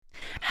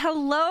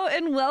Hello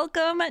and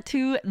welcome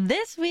to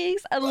this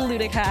week's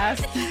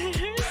Ludicast.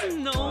 There's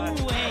no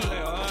way.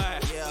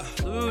 Yeah,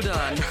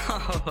 Luda, no.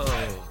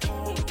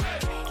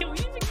 Can we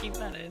even keep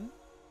that in?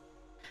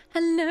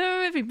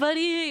 Hello,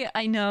 everybody.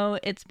 I know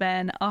it's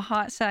been a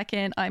hot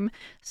second. I'm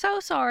so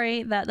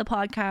sorry that the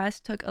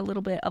podcast took a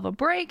little bit of a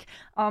break.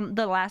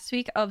 The last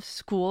week of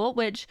school,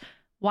 which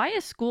why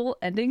is school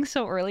ending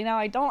so early now?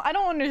 I don't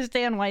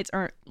understand why it's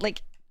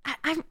like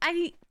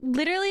I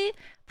literally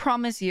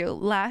promise you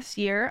last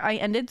year I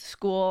ended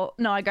school.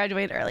 No, I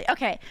graduated early.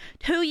 Okay,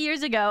 2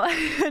 years ago I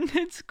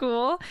ended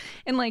school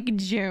in like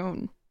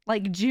June,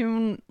 like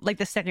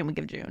the second week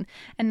of June,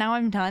 and now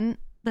I'm done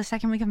the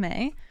second week of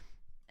May.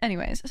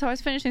 Anyways, so I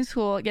was finishing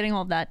school, getting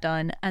all of that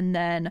done, and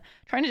then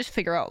trying to just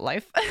figure out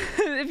life.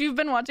 If you've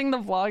been watching the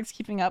vlogs,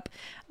 keeping up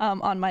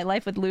on my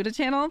Life with Luda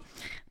channel,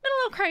 been a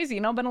little crazy,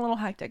 been a little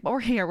hectic, but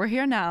we're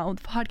here now.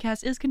 The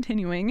podcast is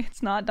continuing.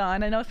 It's not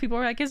done. I know people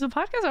were like, is the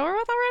podcast over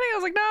with already? I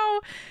was like,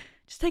 no,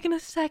 just taking a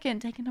second,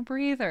 taking a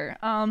breather.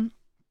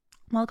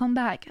 Welcome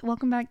back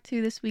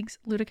to this week's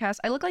Ludicast.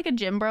 I look like a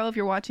gym bro if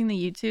you're watching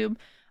the YouTube.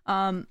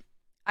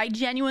 I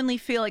genuinely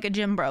feel like a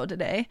gym bro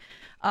today.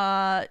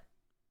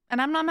 And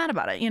I'm not mad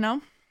about it,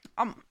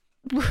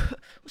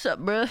 What's up,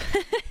 bro?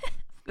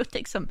 Gonna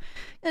take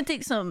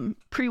some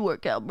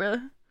pre-workout, bro.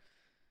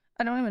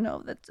 I don't even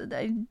know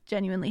I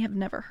genuinely have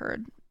never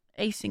heard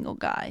a single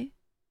guy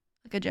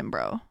like a gym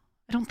bro.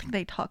 I don't think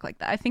they talk like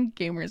that. I think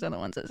gamers are the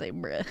ones that say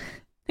bro. I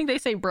think they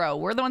say bro.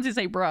 We're the ones who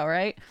say bro,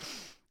 right?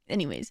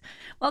 Anyways,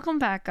 welcome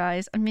back,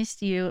 guys. I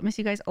missed you. I miss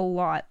you guys a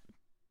lot.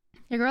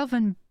 Your girl have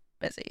been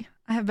busy.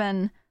 I have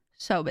been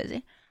so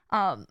busy.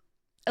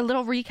 A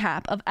little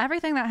recap of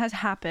everything that has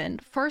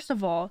happened. First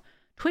of all,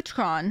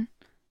 TwitchCon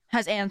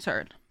has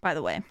answered, by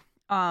the way.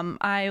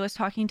 I was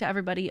talking to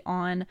everybody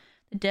on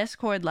the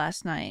Discord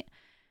last night,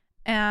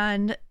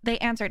 and they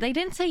answered. They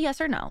didn't say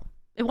yes or no.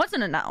 It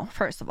wasn't a no,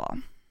 first of all.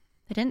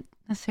 They didn't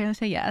necessarily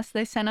say yes.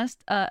 They sent us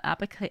an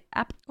application?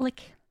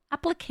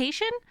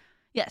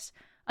 Yes,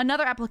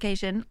 another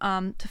application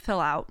to fill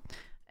out.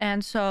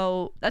 And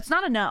so that's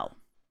not a no.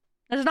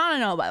 That's not a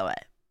no, by the way.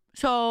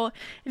 So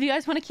if you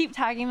guys want to keep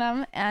tagging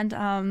them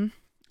and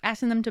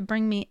asking them to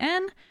bring me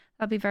in,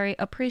 that'd be very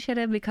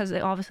appreciative because they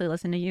obviously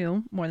listen to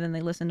you more than they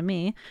listen to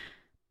me.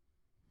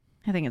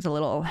 I think it's a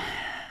little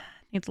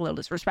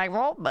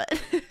disrespectful,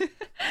 but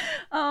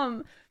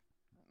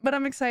but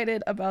I'm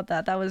excited about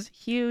that. That was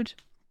huge.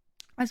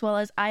 As well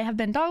as I have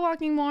been dog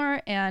walking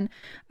more, and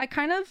I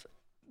kind of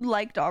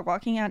like dog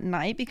walking at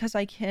night because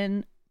I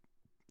can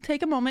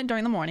take a moment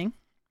during the morning,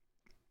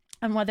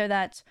 and whether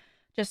that's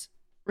just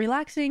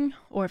relaxing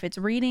or if it's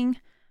reading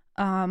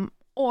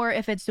or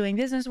if it's doing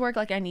business work,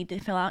 like I need to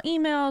fill out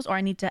emails or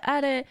I need to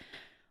edit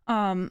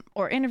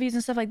or interviews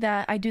and stuff like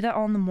that, I do that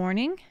all in the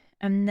morning,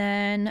 and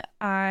then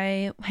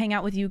I hang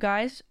out with you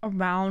guys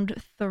around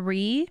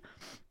 3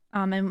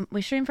 and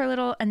we stream for a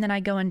little, and then I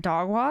go and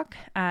dog walk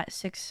at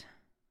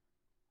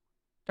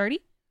 6:30,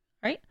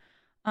 right?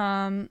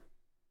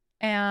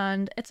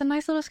 And it's a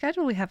nice little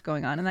schedule we have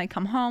going on, and I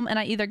come home and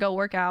I either go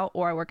work out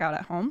or I work out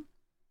at home.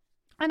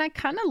 And I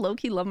kind of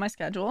low-key love my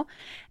schedule.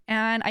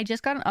 And I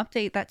just got an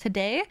update that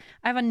today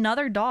I have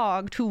another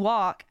dog to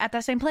walk at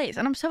that same place.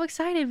 And I'm so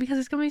excited because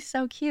it's going to be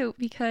so cute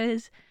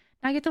because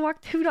I get to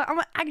walk 2 dogs. I'm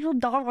an actual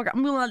dog walker.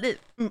 I'm going like this.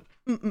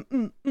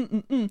 It's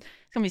going to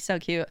be so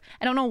cute.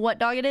 I don't know what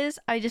dog it is.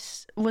 I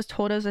just was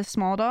told it was a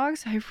small dog.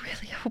 So I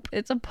really hope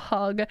it's a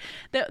pug.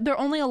 They're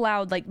only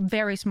allowed like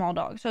very small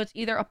dogs. So it's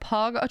either a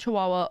pug, a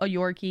chihuahua, a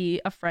Yorkie,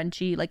 a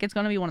Frenchie. Like it's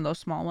going to be one of those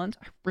small ones.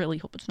 I really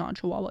hope it's not a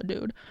chihuahua,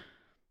 dude.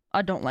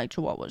 I don't like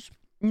chihuahuas.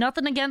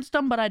 Nothing against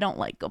them, but I don't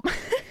like them.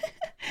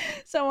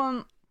 So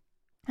I'm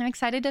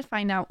excited to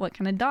find out what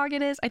kind of dog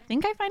it is. I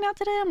think I find out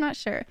today. I'm not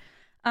sure.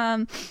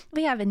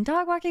 We have been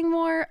dog walking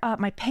more.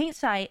 My paint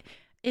site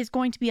is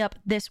going to be up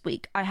this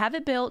week. I have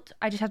it built.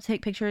 I just have to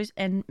take pictures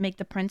and make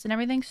the prints and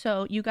everything.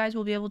 So you guys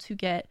will be able to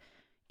get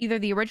either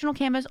the original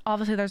canvas.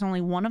 Obviously, there's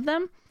only one of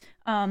them.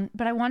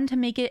 But I wanted to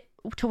make it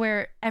to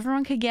where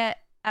everyone could get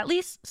at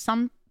least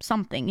something,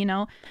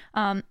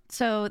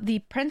 so the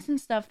prints and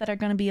stuff that are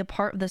going to be a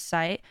part of the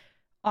site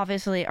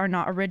obviously are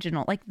not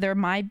original. Like they're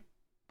my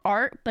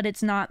art, but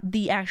it's not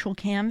the actual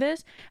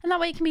canvas, and that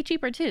way it can be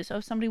cheaper too. So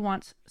if somebody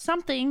wants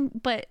something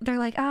but they're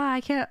like,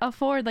 I can't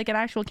afford like an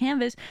actual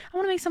canvas, I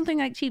want to make something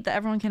like cheap that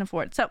everyone can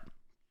afford. So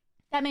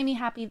that made me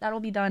happy.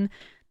 That'll be done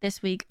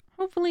this week,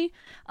 hopefully.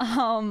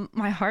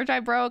 My hard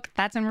drive broke.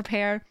 That's in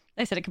repair.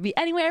 They said it could be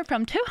anywhere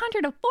from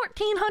 $200 to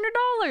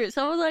 $1,400.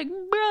 So I was like,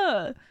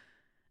 bruh,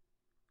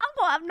 I'm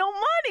gonna have no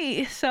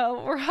money.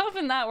 So we're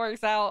hoping that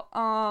works out.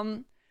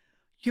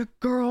 Your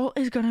girl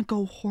is gonna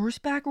go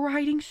horseback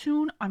riding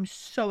soon. I'm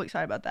so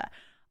excited about that.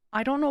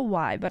 I don't know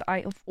why, but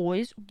I have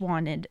always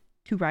wanted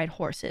to ride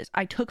horses.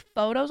 I took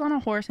photos on a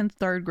horse in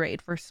 3rd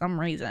grade for some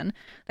reason.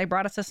 They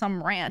brought us to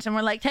some ranch and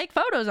we're like, take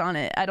photos on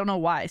it. I don't know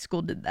why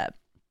school did that,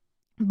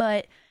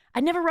 but I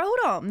never rode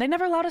them. They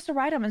never allowed us to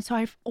ride them, and so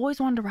I've always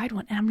wanted to ride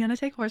one, and I'm gonna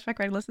take horseback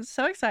riding lessons.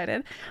 So excited.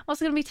 I'm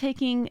also gonna be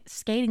taking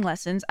skating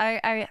lessons.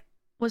 I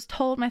was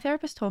told, my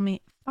therapist told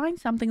me find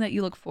something that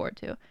you look forward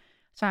to.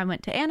 So I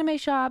went to anime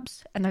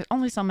shops, and there's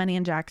only so many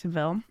in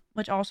Jacksonville,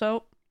 which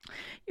also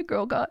your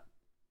girl got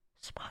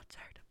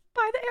sponsored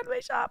by the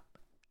anime shop.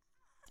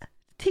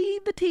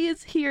 The tea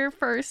is here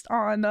first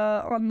on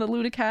the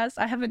Ludicast.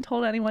 I haven't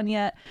told anyone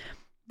yet,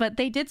 but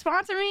they did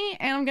sponsor me,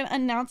 and I'm gonna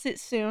announce it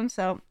soon.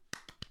 So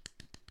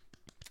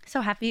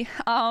happy.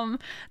 That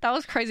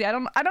was crazy. I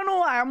don't know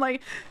why. I'm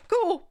like,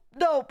 cool,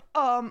 dope.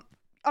 I'm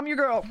your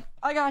girl.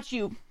 I got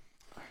you.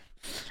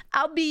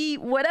 I'll be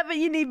whatever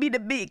you need me to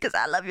be because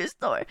I love your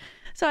store.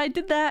 So I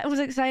did that. I was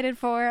excited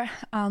for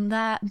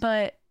that,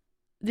 but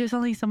there's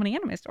only so many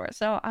anime stores.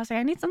 So I was like,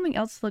 I need something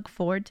else to look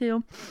forward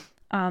to.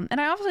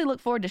 And I obviously look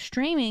forward to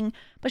streaming,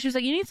 but she was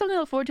like, you need something to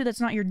look forward to that's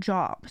not your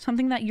job,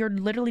 something that you're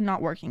literally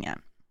not working at.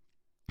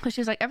 Because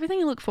she was like, everything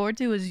you look forward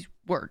to is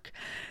work.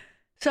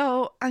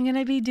 So I'm going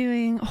to be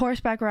doing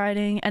horseback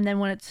riding, and then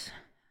when it's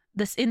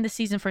in the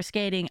season for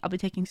skating, I'll be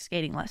taking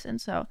skating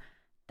lessons. So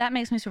that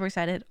makes me super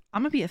excited.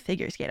 I'm going to be a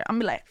figure skater. I'm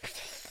going to be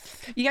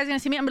like, you guys going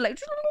to see me? I'm going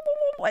to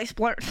be like,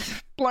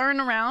 blurring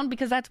around,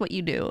 because that's what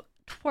you do.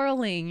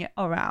 Twirling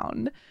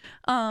around.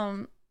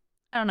 I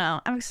don't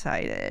know. I'm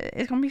excited.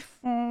 It's gonna be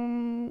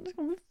fun.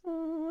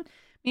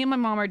 Me and my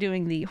mom are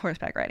doing the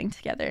horseback riding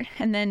together,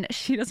 and then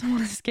she doesn't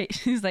want to skate.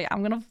 She's like,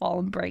 I'm gonna fall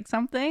and break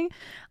something.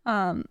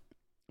 But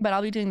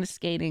I'll be doing the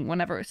skating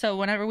whenever. So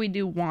whenever we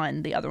do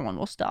one, the other one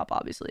will stop,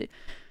 obviously,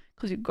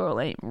 because your girl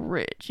ain't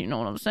rich. You know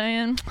what I'm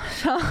saying?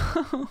 So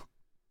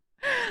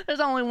there's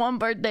only one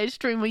birthday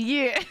stream a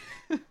year.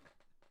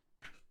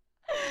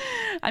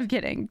 I'm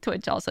kidding.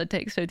 Twitch also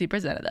takes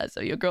 50% of that, so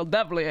your girl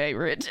definitely ain't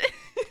rich.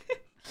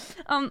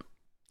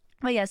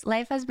 But yes,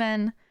 life has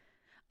been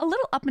a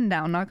little up and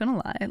down, not gonna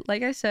lie.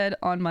 Like I said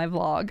on my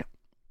vlog,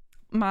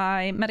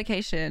 my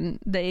medication,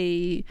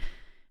 the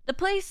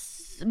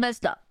place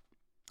messed up.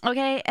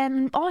 Okay,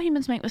 and all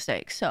humans make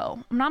mistakes, so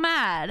I'm not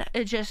mad.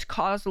 It just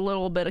caused a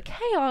little bit of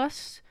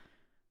chaos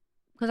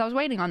because I was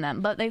waiting on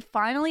them, but they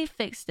finally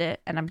fixed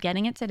it, and I'm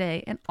getting it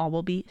today, and all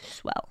will be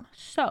swell.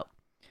 So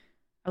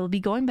I will be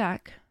going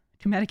back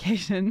to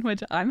medication,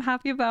 which I'm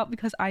happy about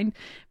because I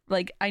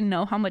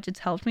know how much it's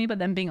helped me, but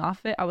then being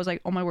off it, I was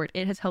like, oh my word,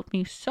 it has helped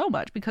me so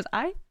much because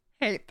I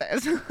hate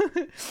this.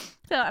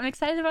 So I'm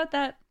excited about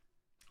that.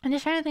 I'm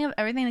just trying to think of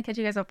everything to catch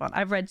you guys up on.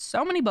 I've read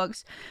so many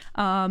books,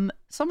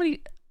 so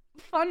many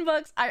fun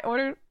books. I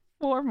ordered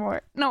 4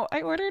 more. No,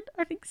 I ordered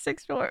I think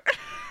 6 more.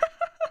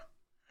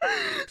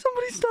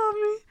 Somebody stop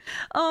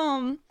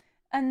me.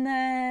 And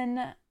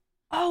then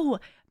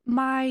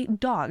my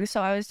dog.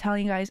 So I was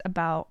telling you guys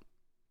about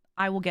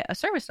I will get a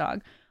service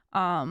dog.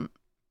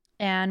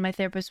 And my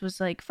therapist was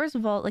like, first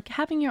of all, like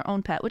having your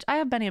own pet, which I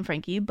have Benny and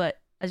Frankie, but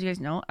as you guys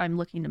know, I'm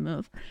looking to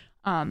move.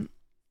 And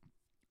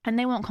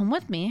they won't come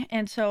with me.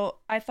 And so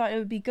I thought it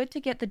would be good to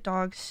get the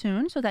dog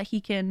soon so that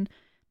he can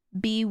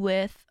be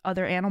with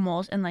other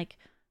animals and like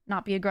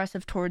not be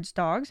aggressive towards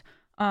dogs.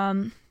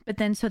 But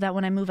then so that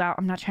when I move out,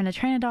 I'm not trying to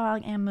train a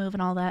dog and move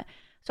and all that.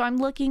 So I'm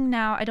looking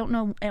now. I don't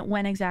know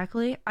when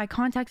exactly. I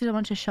contacted a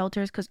bunch of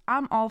shelters because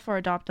I'm all for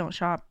adopt, don't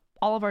shop.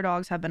 All of our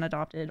dogs have been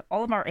adopted.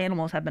 All of our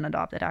animals have been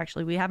adopted,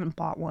 actually. We haven't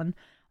bought one.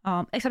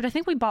 Except I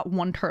think we bought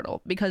 1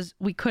 turtle because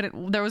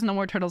there was no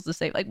more turtles to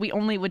save. Like, we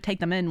only would take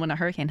them in when a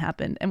hurricane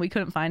happened and we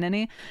couldn't find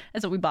any.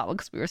 And so we bought one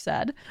because we were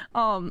sad.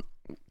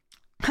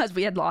 Because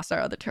we had lost our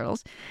other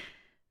turtles.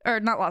 Or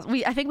not lost.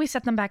 I think we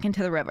set them back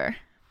into the river.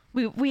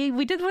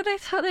 We did what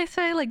they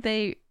say, like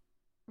they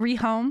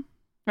rehome,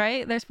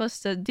 right? They're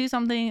supposed to do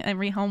something and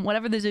rehome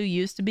whatever the zoo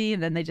used to be.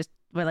 And then they just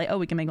were like, oh,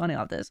 we can make money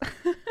off this.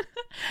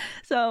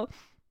 So,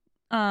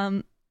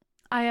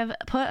 I have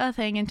put a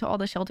thing into all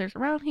the shelters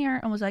around here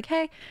and was like,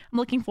 hey, I'm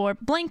looking for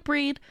blank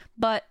breed,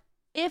 but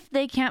if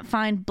they can't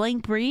find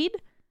blank breed,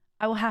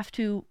 I will have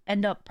to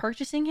end up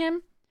purchasing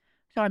him.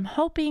 So I'm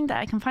hoping that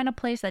I can find a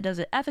place that does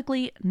it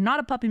ethically, not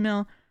a puppy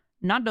mill,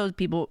 not those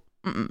people.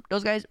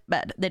 Those guys,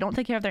 bad. They don't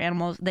take care of their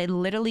animals. They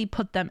literally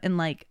put them in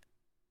like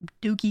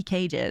dookie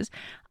cages.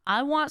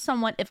 I want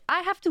someone, if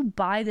I have to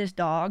buy this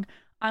dog,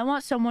 I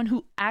want someone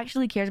who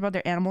actually cares about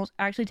their animals,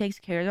 actually takes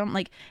care of them.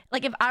 Like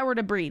if I were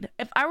to breed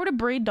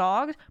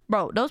dogs,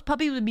 bro, those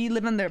puppies would be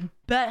living their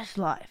best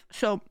life.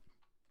 So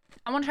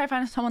I want to try to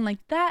find someone like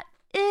that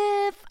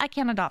if I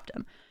can adopt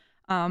him.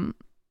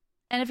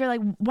 And if you're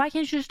like, why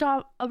can't you just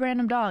adopt a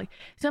random dog?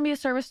 He's going to be a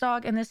service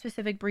dog, and this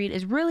specific breed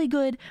is really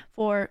good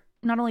for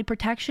not only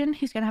protection,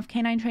 he's going to have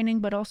canine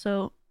training, but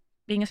also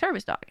being a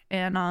service dog.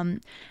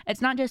 And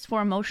it's not just for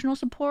emotional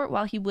support,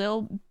 while he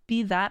will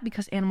be that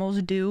because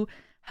animals do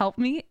help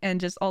me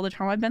and just all the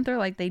trauma I've been through.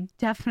 Like, they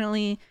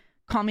definitely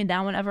calm me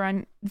down whenever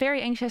I'm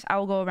very anxious. I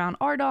will go around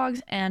our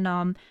dogs,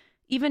 and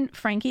even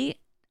Frankie,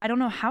 I don't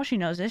know how she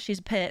knows this. She's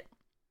a pit.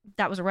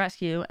 That was a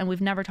rescue, and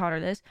we've never taught her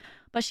this,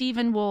 but she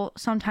even will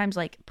sometimes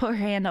like put her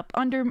hand up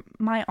under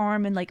my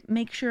arm and like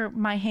make sure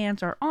my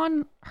hands are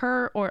on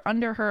her or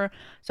under her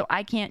so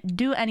I can't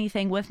do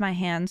anything with my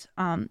hands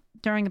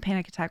during a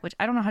panic attack, which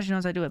I don't know how she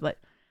knows I do it, but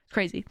it's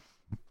crazy.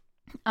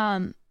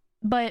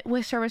 But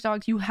with service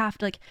dogs, you have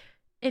to, like,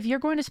 if you're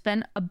going to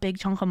spend a big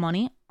chunk of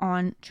money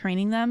on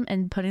training them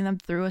and putting them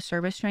through a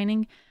service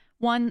training,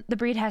 one, the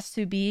breed has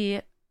to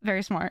be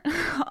very smart.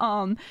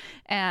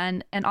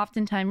 And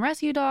oftentimes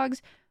rescue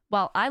dogs,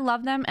 while I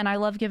love them and I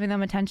love giving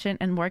them attention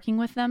and working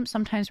with them,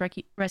 sometimes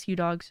rescue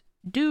dogs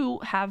do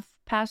have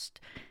past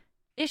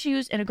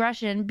issues and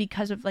aggression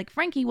because of, like,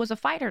 Frankie was a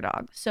fighter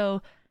dog.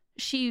 So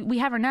we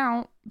have her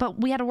now, but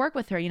we had to work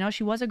with her. You know,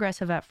 she was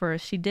aggressive at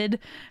first. She did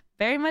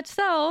very much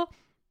so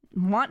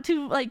want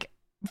to, like,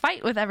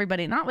 fight with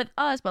everybody, not with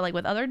us, but like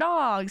with other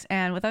dogs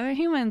and with other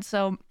humans.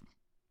 So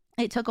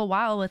it took a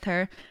while with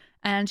her,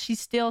 and she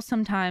still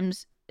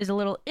sometimes is a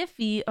little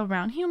iffy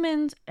around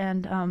humans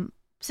and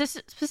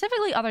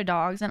specifically other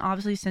dogs. And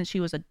obviously, since she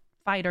was a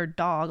fighter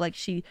dog, like,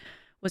 she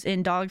was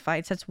in dog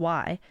fights, that's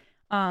why.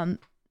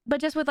 But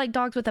just with, like,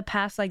 dogs with a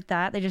past like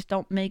that, they just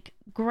don't make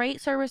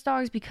great service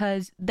dogs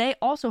because they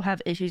also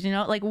have issues, you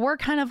know? Like, we're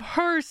kind of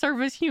her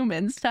service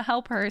humans to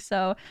help her.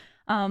 So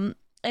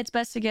it's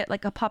best to get,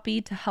 like, a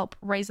puppy to help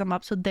raise them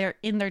up so they're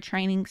in their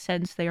training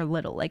since they are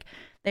little. Like,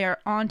 they are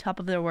on top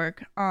of their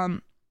work.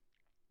 And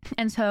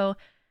so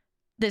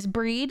this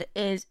breed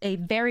is a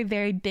very,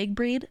 very big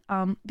breed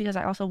because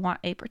I also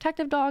want a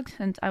protective dog.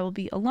 Since I will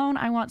be alone,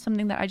 I want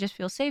something that I just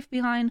feel safe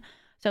behind.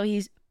 So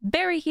he's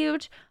very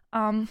huge.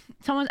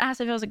 Someone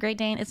asked if it was a Great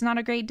Dane. It's not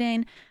a Great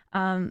Dane.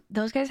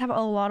 Those guys have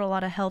a lot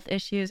of health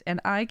issues,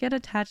 and I get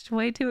attached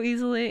way too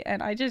easily,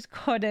 and I just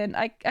couldn't.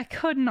 I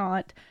could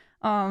not.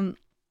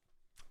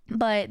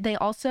 But they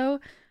also,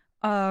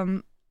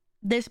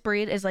 this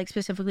breed is, like,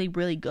 specifically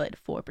really good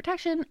for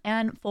protection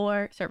and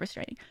for service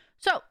training.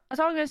 So that's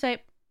all I'm gonna say,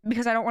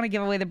 because I don't want to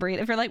give away the breed.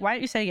 If you're like, why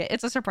aren't you saying it?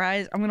 It's a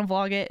surprise. I'm gonna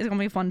vlog it. It's gonna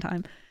be a fun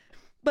time.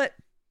 But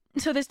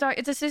so this dog,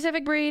 it's a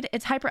specific breed.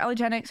 It's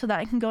hyperallergenic, so that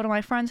I can go to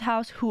my friend's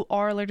house who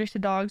are allergic to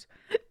dogs.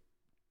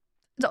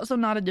 It's also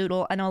not a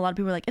doodle. I know a lot of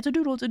people are like, it's a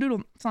doodle. It's a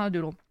doodle. It's not a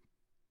doodle.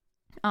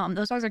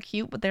 Those dogs are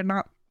cute, but they're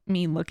not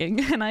mean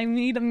looking, and I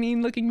need a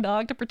mean looking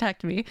dog to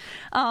protect me.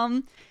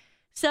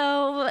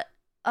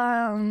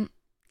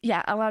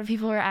 Yeah, a lot of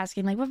people are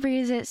asking, like, what breed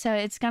is it? So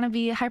it's gonna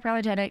be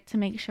hyperallergenic to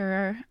make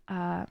sure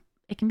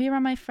it can be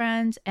around my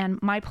friends,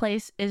 and my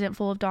place isn't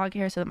full of dog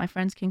hair so that my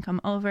friends can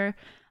come over,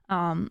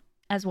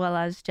 as well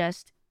as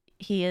just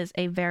he is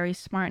a very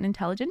smart and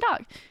intelligent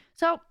dog.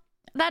 So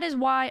that is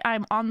why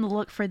I'm on the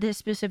look for this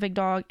specific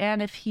dog.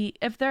 And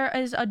if there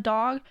is a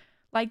dog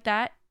like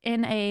that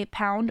in a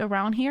pound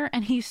around here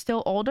and he's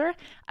still older,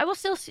 I will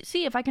still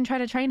see if I can try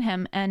to train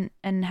him and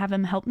have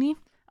him help me.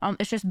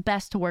 It's just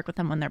best to work with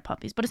them when they're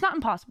puppies, but it's not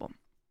impossible.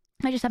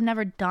 I just have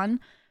never done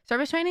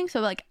service training,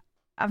 so, like,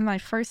 on my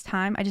first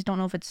time, I just don't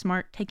know if it's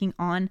smart taking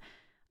on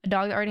a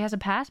dog that already has a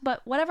past,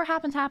 but whatever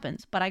happens,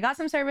 happens. But I got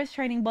some service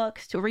training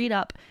books to read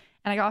up,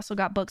 and I also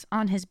got books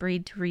on his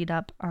breed to read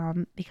up,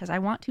 because I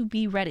want to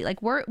be ready.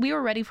 Like, we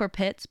were ready for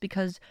pits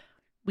because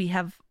we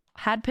have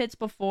had pits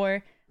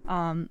before.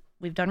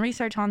 We've done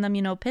research on them.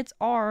 You know, pits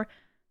are,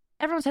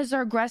 everyone says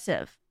they're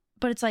aggressive,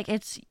 but it's like,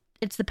 it's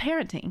the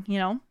parenting, you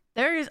know?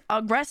 There's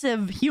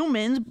aggressive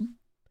humans,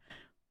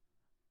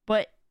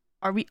 but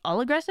are we all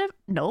aggressive?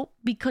 No,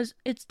 because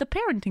it's the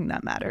parenting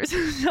that matters.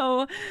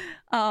 So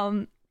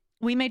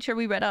we made sure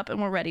we read up and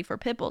we're ready for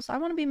pit bulls. So I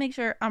want to make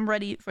sure I'm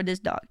ready for this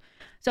dog.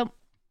 So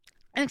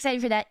I'm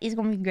excited for that. It's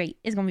going to be great.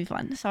 It's going to be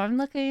fun. So I'm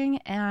looking,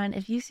 and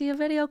if you see a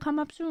video come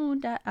up soon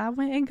that I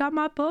went and got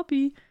my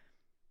puppy,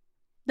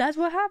 that's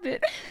what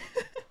happened.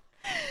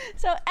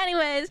 So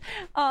anyways,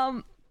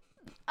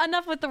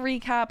 enough with the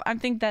recap. I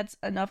think that's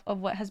enough of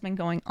what has been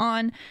going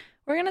on.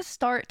 We're going to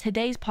start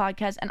today's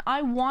podcast, and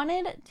I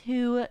wanted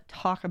to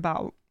talk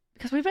about,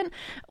 because we've been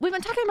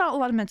talking about a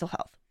lot of mental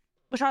health,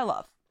 which I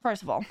love,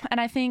 first of all. And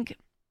I think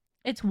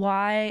it's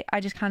why I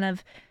just kind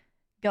of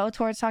go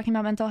towards talking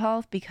about mental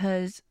health,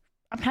 because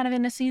I'm kind of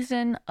in a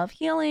season of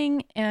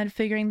healing and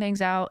figuring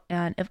things out.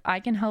 And if I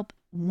can help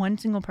one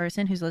single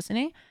person who's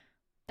listening,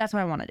 that's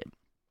what I want to do.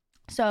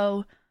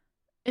 So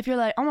if you're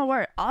like, oh my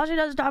word, all she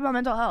does is talk about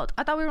mental health,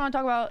 I thought we were going to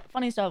talk about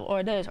funny stuff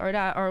or this or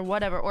that or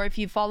whatever. Or if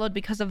you followed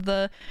because of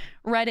the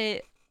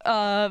Reddit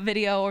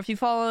video, or if you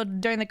followed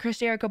during the Chris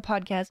Jericho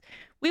podcast,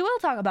 we will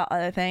talk about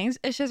other things.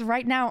 It's just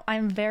right now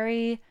I'm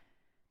very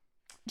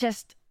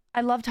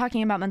I love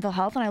talking about mental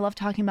health, and I love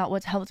talking about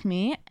what's helped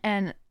me,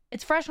 and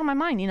it's fresh on my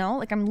mind, you know?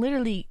 Like, I'm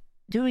literally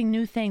doing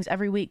new things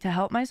every week to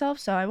help myself.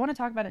 So I want to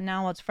talk about it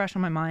now while it's fresh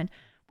on my mind.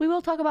 We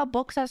will talk about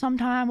books at some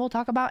time. We'll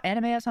talk about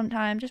anime at some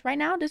time. Just right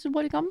now, this is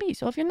what it's gonna be.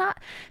 So if you're not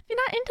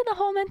into the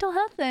whole mental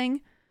health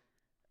thing,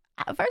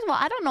 first of all,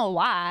 I don't know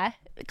why,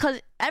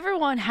 because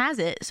everyone has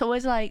it. So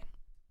it's like,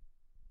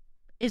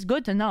 it's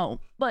good to know.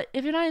 But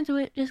if you're not into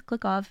it, just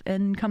click off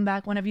and come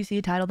back whenever you see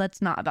a title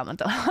that's not about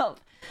mental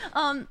health.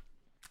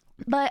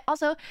 But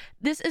also,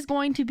 this is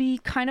going to be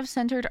kind of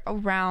centered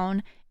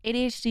around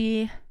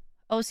ADHD,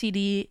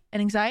 OCD,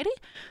 and anxiety.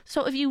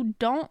 So if you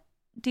don't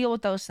deal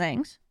with those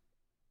things,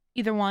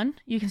 either one,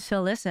 you can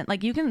still listen.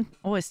 Like, you can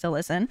always still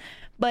listen,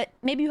 but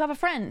maybe you have a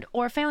friend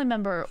or a family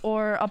member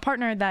or a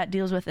partner that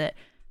deals with it.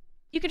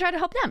 You can try to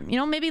help them. You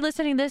know, maybe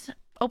listening to this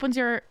opens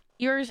your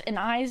ears and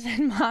eyes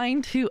and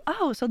mind to,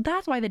 oh, so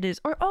that's why that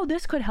is, or oh,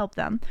 this could help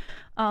them.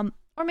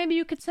 Or maybe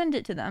you could send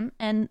it to them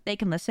and they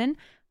can listen.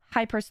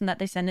 high person that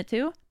they send it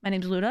to. My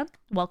name's Luda.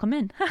 Welcome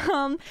in.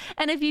 And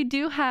if you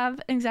do have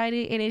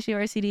anxiety, ADHD,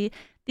 or OCD,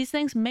 these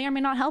things may or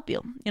may not help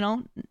you. You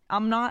know,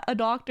 I'm not a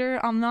doctor.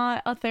 I'm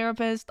not a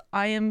therapist.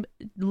 I am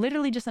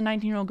literally just a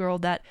 19-year-old girl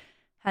that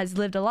has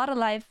lived a lot of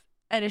life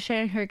and is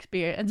sharing her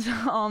experience.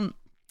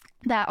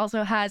 That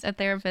also has a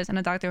therapist and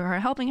a doctor who are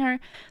helping her.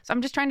 So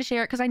I'm just trying to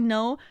share it because I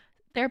know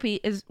therapy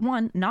is,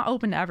 one, not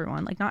open to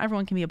everyone. Like, not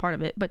everyone can be a part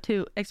of it, but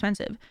two,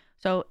 expensive.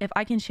 So if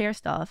I can share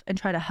stuff and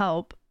try to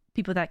help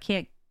people that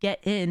can't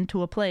get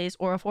into a place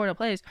or afford a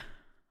place,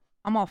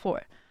 I'm all for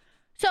it.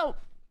 So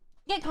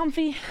get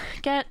comfy,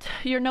 get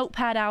your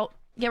notepad out,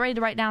 get ready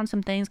to write down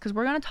some things, because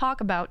we're going to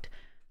talk about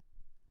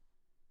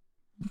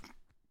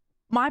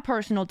my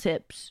personal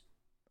tips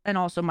and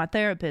also my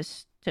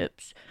therapist's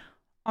tips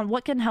on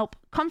what can help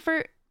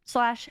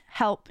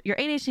comfort/help your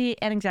ADHD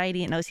and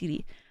anxiety and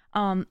OCD.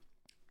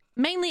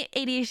 Mainly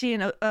ADHD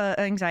and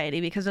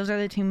anxiety, because those are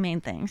the two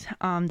main things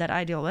that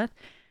I deal with.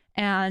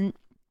 And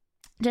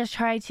just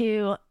try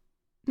to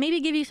maybe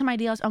give you some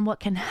ideas on what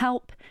can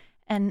help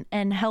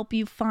and help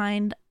you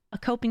find a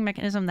coping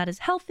mechanism that is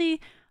healthy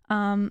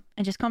and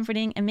just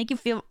comforting and make you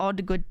feel all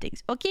the good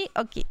things. Okay.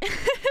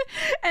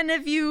 And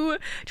if you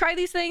try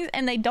these things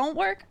and they don't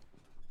work,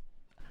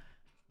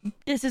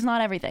 this is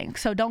not everything,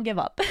 so don't give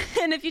up.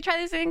 And if you try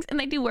these things and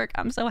they do work,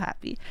 I'm so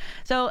happy.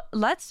 So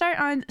let's start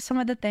on some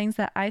of the things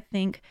that I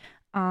think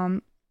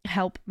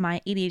help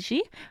my ADHD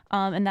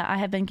and that I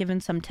have been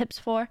given some tips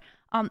for.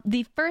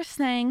 The first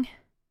thing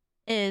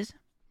is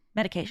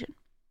medication.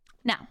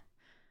 Now,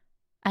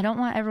 I don't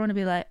want everyone to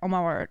be like, oh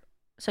my word,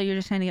 so you're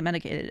just trying to get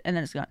medicated and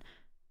then it's gone.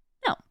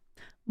 No,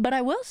 but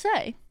I will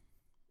say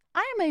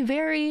I am a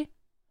very,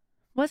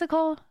 what's it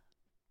called?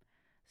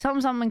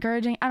 Something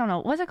encouraging. I don't know.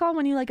 What's it called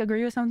when you like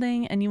agree with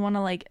something and you want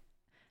to like,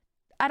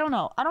 I don't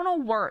know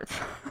words.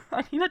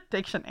 I need a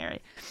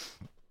dictionary.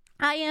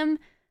 I am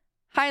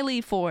highly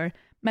for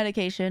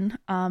medication.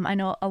 I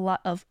know a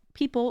lot of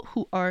people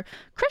who are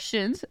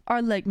Christians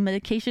are like,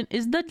 medication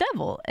is the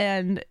devil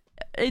and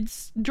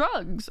it's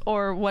drugs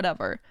or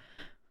whatever.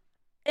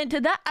 And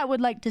to that, I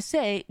would like to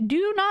say, do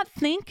you not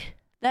think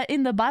that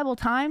in the Bible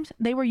times,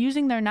 they were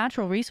using their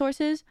natural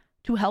resources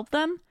to help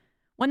them?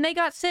 When they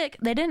got sick,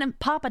 they didn't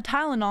pop a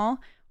Tylenol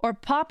or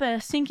pop a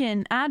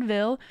sinking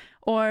Advil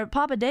or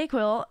pop a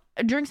Dayquil,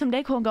 drink some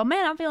Dayquil and go,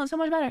 man, I'm feeling so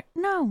much better.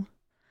 No,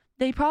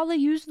 they probably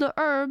used the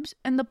herbs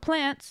and the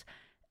plants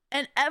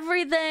and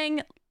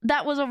everything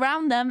that was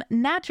around them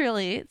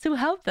naturally to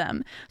help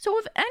them. So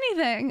if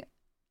anything,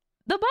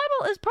 the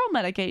Bible is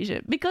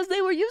pro-medication because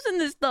they were using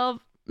this stuff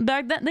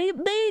back then. They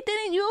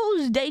didn't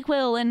use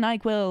Dayquil and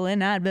NyQuil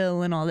and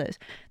Advil and all this.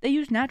 They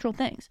used natural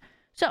things.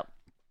 So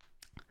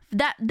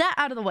that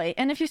out of the way.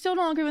 And if you still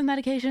don't agree with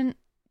medication,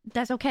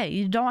 that's okay.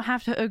 You don't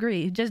have to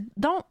agree. Just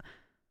don't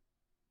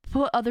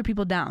put other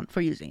people down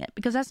for using it,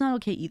 because that's not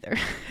okay either.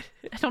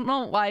 I don't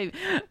know why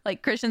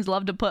like Christians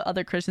love to put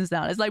other Christians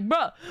down. It's like,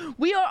 bruh,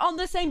 we are on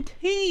the same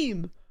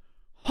team.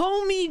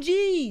 Homie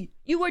G,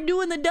 you were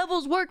doing the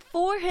devil's work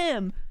for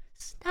him.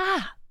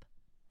 Stop.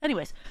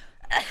 Anyways.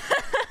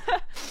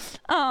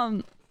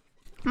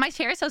 My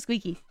chair is so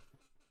squeaky.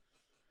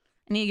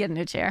 I need to get a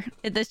new chair.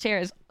 This chair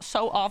is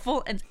so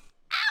awful and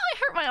ow, it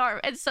hurt my arm.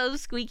 It's so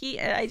squeaky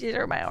and I just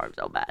hurt my arm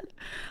so bad.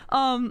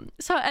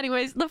 So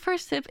anyways, the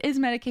first tip is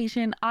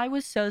medication. I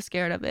was so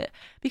scared of it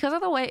because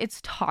of the way it's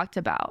talked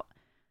about.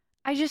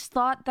 I just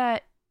thought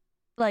that,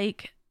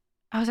 like,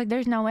 I was like,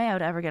 there's no way I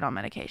would ever get on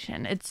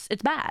medication. It's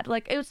bad.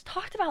 Like, it was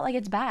talked about like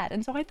it's bad.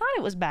 And so I thought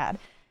it was bad.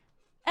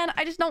 And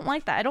I just don't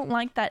like that. I don't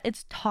like that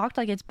it's talked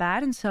like it's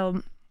bad. And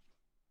so,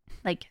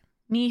 like,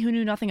 me who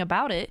knew nothing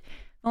about it,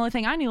 the only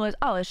thing I knew was,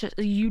 oh, it's just,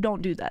 you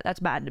don't do that. That's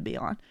bad to be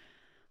on.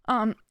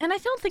 And I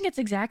don't think it's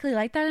exactly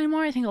like that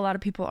anymore. I think a lot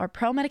of people are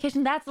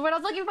pro-medication. That's the word I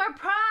was looking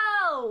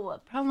for.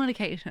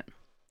 Pro-medication.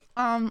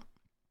 But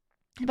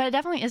it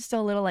definitely is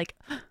still a little like,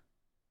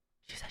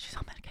 she said she's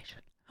on medication.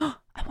 I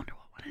wonder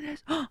what one it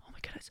is. Oh my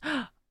goodness.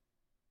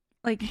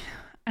 Like,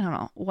 I don't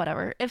know,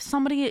 whatever. If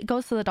somebody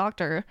goes to the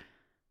doctor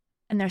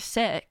and they're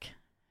sick,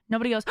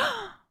 nobody goes,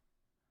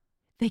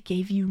 they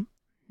gave you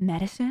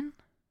medicine?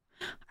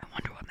 I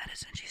wonder what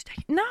medicine she's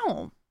taking.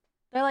 No.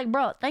 They're like,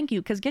 bro, thank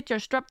you, because get your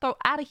strep throat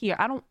out of here.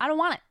 I don't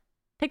want it.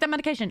 Take that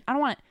medication. I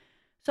don't want it.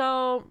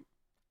 So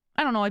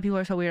I don't know why people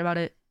are so weird about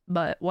it,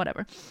 but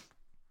whatever.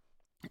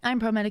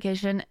 I'm pro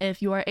medication.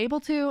 If you are able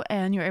to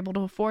and you're able to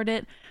afford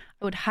it,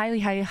 I would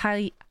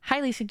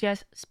highly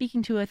suggest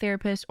speaking to a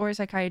therapist or a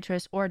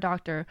psychiatrist or a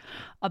doctor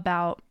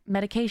about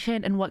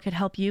medication and what could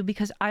help you,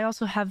 because I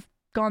also have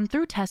gone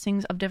through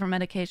testings of different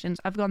medications.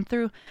 I've gone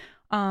through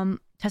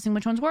testing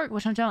which ones work,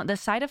 which ones don't. The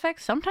side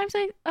effects, sometimes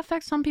they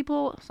affect some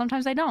people,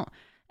 sometimes they don't.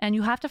 And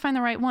you have to find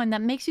the right one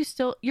that makes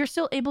you're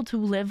still able to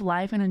live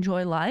life and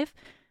enjoy life.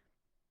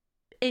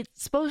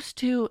 It's supposed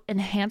to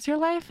enhance your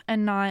life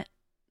and not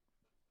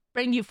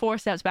bring you 4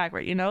 steps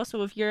backward, you know?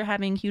 So if you're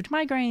having huge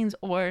migraines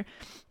or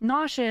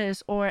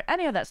nauseous or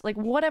any of that, like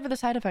whatever the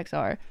side effects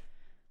are,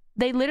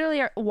 they literally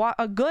are,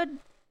 a good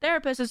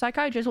therapist or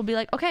psychiatrist will be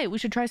like, okay, we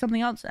should try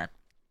something else then.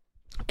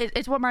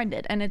 It's what mine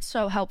did. And it's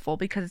so helpful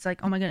because it's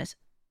like, oh my goodness,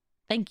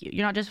 thank you.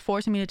 You're not just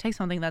forcing me to take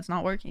something that's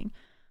not working.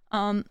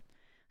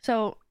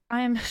 So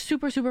I am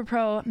super, super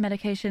pro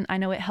medication. I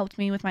know it helped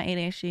me with my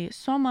ADHD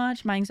so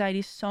much, my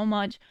anxiety so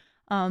much.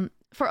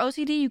 For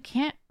OCD, you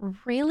can't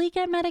really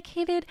get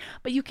medicated,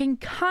 but you can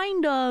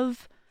kind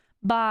of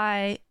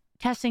by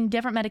testing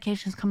different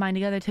medications combined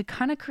together to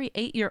kind of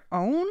create your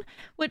own,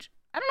 which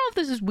I don't know if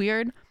this is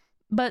weird,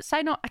 but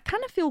side note, I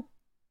kind of feel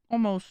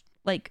almost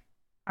like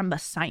I'm a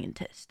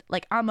scientist.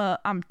 Like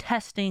I'm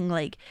testing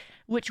like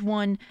which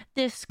one,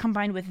 this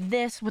combined with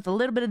this, with a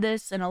little bit of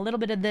this and a little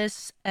bit of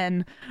this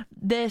and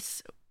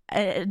this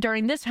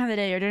during this time of the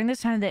day or during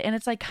this time of the day. And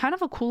it's like kind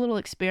of a cool little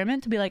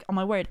experiment to be like, oh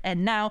my word.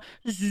 And now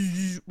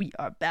we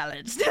are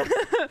balanced.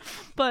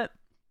 But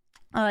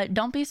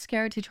don't be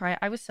scared to try it.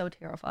 I was so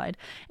terrified.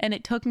 And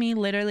it took me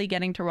literally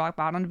getting to rock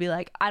bottom to be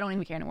like, I don't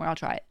even care anymore. I'll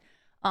try it.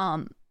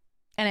 And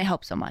it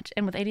helps so much.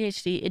 And with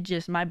ADHD, it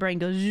just, my brain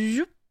goes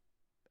zoop,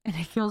 and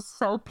it feels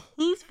so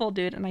peaceful,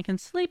 dude. And I can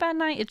sleep at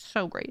night. It's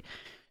so great.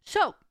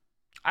 So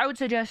I would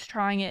suggest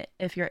trying it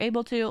if you're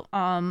able to.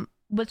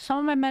 With some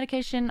of my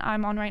medication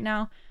I'm on right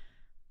now,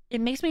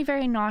 it makes me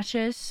very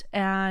nauseous,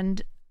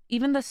 and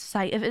even the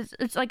sight of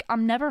it's like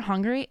I'm never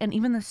hungry, and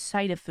even the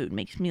sight of food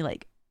makes me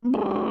like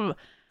brrr.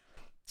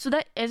 So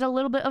that is a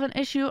little bit of an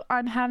issue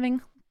I'm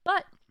having,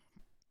 but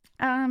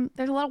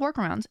there's a lot of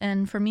workarounds,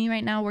 and for me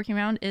right now, working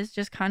around is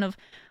just kind of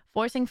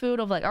forcing food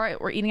of like, all right,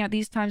 we're eating at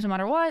these times no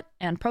matter what,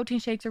 and protein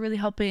shakes are really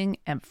helping,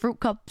 and fruit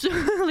cups,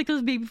 like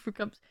those baby fruit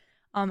cups,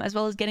 as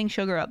well as getting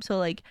sugar up. So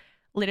like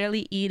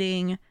literally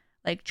eating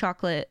like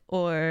chocolate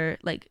or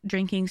like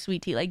drinking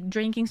sweet tea, like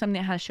drinking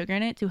something that has sugar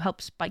in it to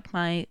help spike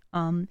my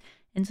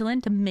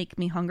insulin to make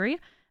me hungry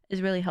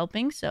is really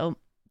helping. So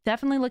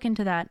definitely look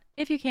into that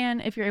if you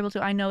can, if you're able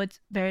to. I know it's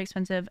very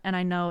expensive, and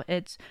I know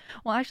it's,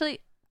 well, actually,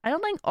 I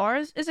don't think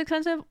ours is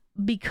expensive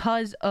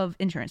because of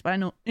insurance, but I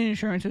know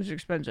insurance is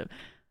expensive.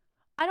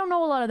 I don't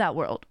know a lot of that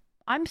world.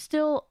 I'm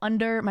still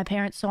under my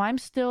parents, so I'm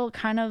still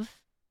kind of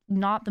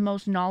not the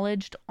most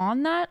knowledged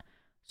on that.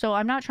 So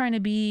I'm not trying to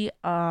be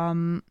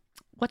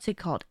what's it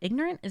called?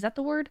 Ignorant? Is that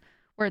the word?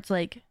 Where it's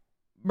like,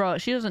 bro,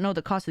 she doesn't know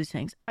the cost of these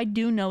things. I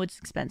do know it's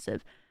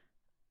expensive.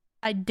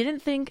 I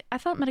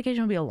thought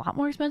medication would be a lot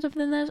more expensive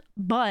than this,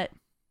 but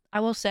I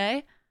will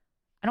say,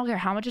 I don't care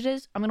how much it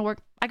is.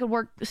 I could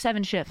work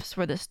 7 shifts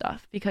for this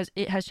stuff because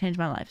it has changed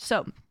my life.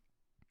 So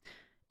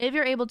if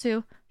you're able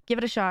to, give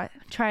it a shot,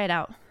 try it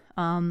out.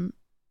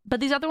 But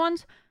these other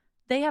ones,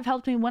 they have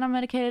helped me when I'm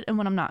medicated and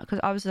when I'm not. Because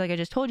obviously, like I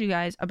just told you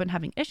guys, I've been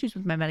having issues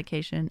with my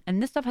medication,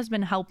 and this stuff has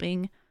been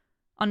helping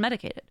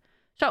unmedicated.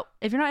 So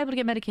if you're not able to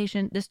get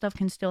medication, this stuff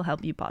can still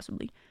help you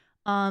possibly.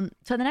 So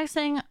the next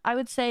thing I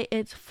would say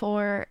it's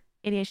for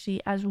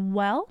ADHD as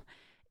well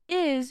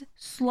is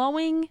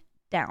slowing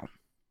down.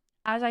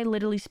 As I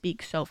literally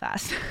speak so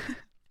fast.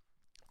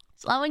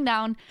 Slowing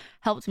down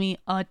helps me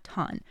a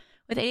ton.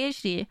 With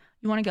ADHD,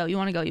 you want to go. You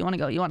want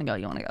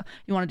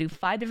to do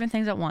 5 different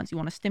things at once. You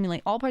want to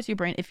stimulate all parts of your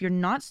brain. If you're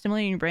not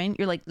stimulating your brain,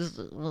 you're like,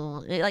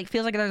 it like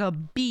feels like there's a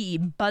bee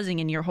buzzing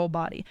in your whole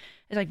body.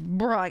 It's like,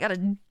 bro, I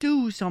gotta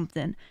do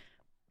something.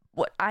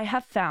 What I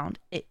have found,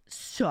 it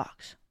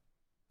sucks.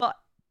 But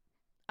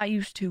I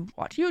used to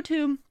watch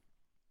YouTube,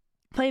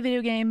 play a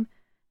video game,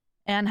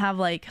 and have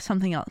like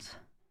something else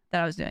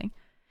that I was doing.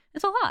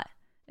 It's a lot.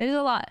 It is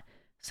a lot.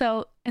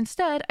 So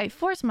instead, I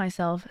force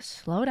myself,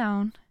 slow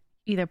down,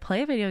 either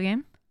play a video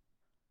game,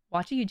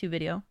 watch a YouTube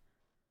video,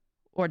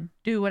 or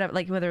do whatever,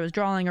 like whether it was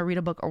drawing or read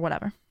a book or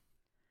whatever.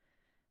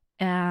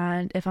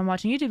 And if I'm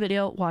watching a YouTube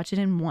video, watch it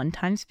in 1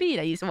 time speed.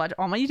 I used to watch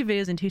all my YouTube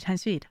videos in 2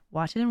 times speed.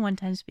 Watch it in 1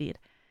 time speed.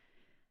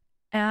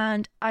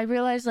 And I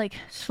realized like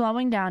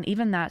slowing down,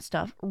 even that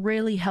stuff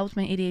really helped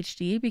my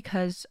ADHD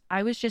because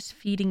I was just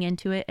feeding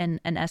into it and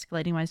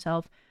escalating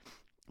myself.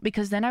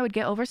 Because then I would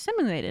get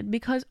overstimulated.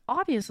 Because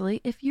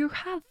obviously, if you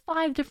have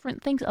 5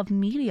 different things of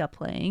media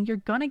playing, you're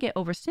going to get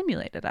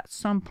overstimulated at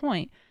some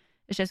point.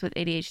 It's just with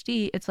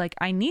ADHD, it's like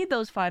I need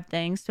those 5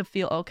 things to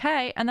feel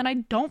okay, and then I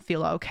don't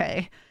feel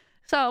okay.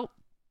 So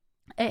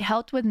it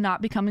helped with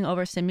not becoming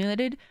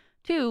overstimulated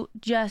to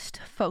just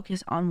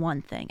focus on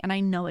one thing. And I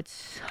know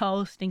it's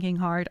so stinking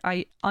hard.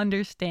 I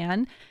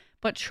understand.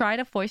 But try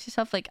to force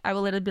yourself. Like, I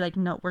will literally be like,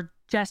 no, we're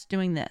just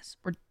doing this.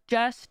 We're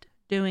just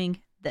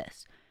doing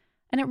this.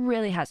 And it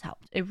really has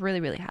helped. It really,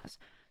 really has.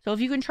 So if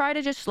you can try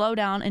to just slow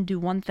down and do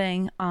one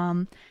thing,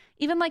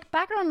 even like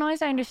background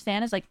noise, I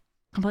understand is like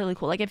completely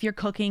cool. Like if you're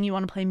cooking, you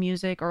want to play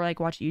music or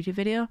like watch a YouTube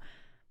video.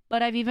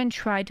 But I've even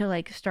tried to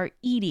like start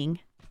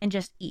eating and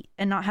just eat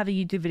and not have a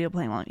YouTube video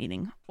playing while I'm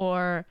eating.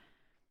 Or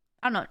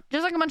I don't know,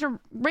 just like a bunch of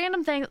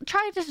random things.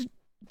 Try to just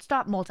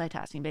stop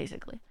multitasking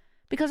basically.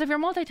 Because if you're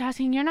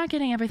multitasking, you're not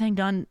getting everything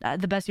done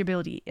at the best of your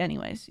ability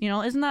anyways. You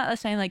know, isn't that a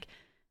saying like,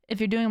 if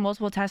you're doing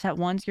multiple tasks at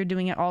once, you're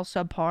doing it all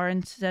subpar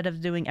instead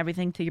of doing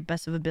everything to your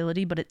best of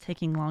ability, but it's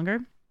taking longer.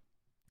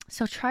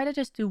 So try to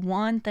just do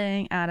one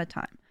thing at a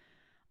time.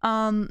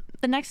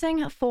 The next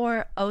thing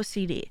for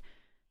OCD.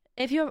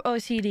 If you have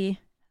OCD,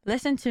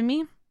 listen to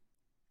me.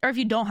 Or if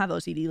you don't have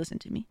OCD, listen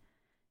to me.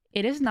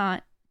 It is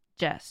not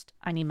just,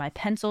 I need my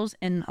pencils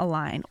in a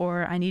line,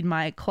 or I need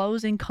my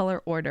clothes in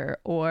color order,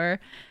 or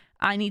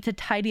I need to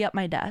tidy up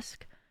my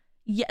desk.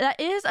 Yeah, that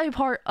is a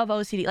part of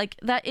OCD. Like,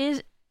 that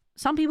is,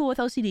 some people with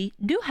OCD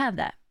do have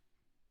that.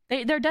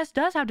 Their desk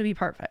does have to be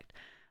perfect.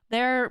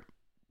 Their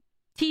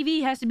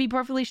TV has to be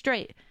perfectly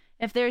straight.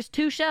 If there's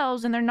 2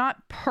 shelves and they're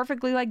not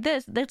perfectly like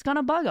this, that's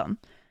gonna bug them.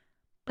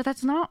 But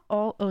that's not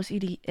all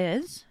OCD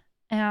is.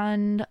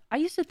 And I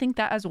used to think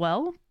that as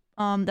well.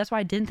 That's why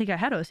I didn't think I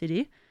had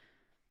OCD.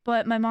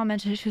 But my mom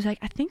mentioned it. She was like,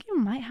 I think you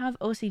might have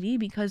OCD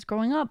because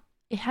growing up,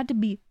 it had to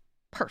be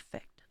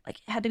perfect. Like,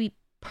 it had to be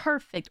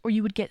perfect, or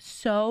you would get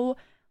so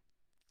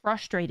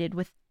frustrated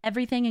with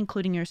everything,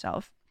 including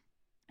yourself.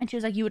 And she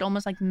was like, you would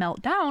almost like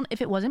melt down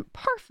if it wasn't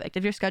perfect,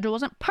 if your schedule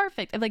wasn't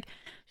perfect. And like,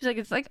 she's like,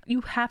 it's like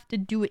you have to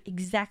do it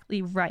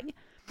exactly right.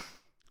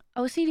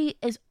 OCD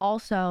is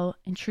also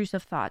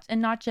intrusive thoughts,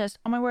 and not just,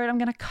 oh my word, I'm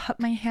gonna cut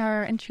my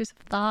hair, intrusive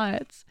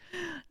thoughts.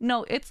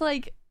 No, it's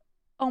like,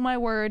 oh my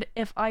word,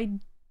 if I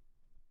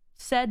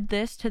said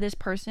this to this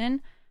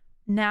person,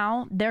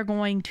 now they're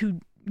going to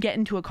get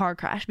into a car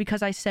crash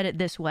because I said it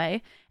this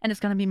way, and it's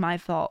gonna be my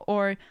fault.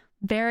 Or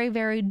very,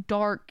 very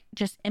dark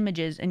just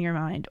images in your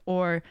mind,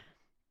 or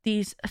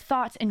these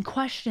thoughts and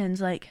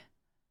questions like,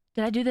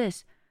 did I do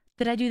this?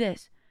 Did I do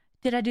this?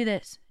 Did I do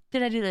this?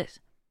 Did I do this?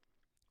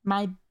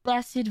 My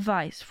best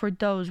advice for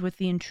those with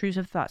the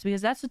intrusive thoughts,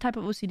 because that's the type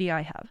of OCD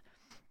I have.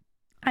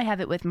 I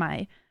have it with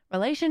my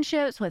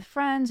relationships with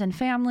friends and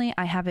family.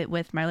 I have it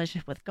with my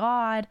relationship with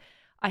God.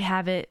 I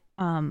have it,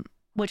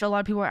 which a lot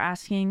of people are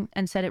asking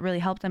and said it really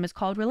helped them. It's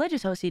called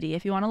religious OCD.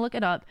 If you want to look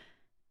it up,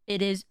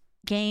 it is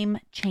game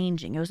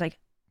changing. It was like,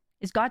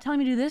 is God telling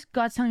me to do this?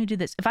 God's telling me to do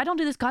this. If I don't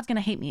do this, God's going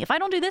to hate me. If I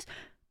don't do this,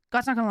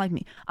 God's not going to like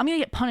me. I'm going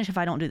to get punished if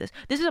I don't do this.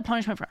 This is a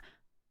punishment for...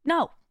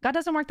 No, God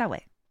doesn't work that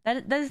way.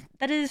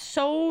 That is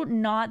so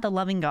not the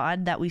loving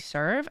God that we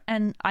serve.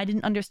 And I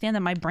didn't understand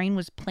that my brain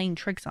was playing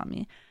tricks on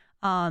me.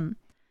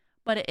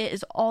 But it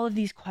is all of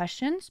these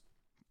questions.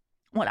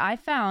 What I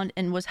found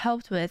and was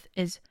helped with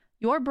is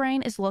your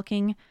brain is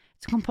looking,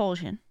 it's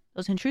compulsion.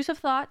 Those intrusive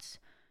thoughts,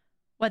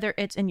 whether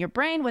it's in your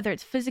brain, whether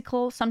it's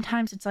physical.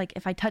 Sometimes it's like,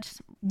 if I touch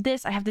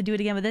this, I have to do it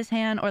again with this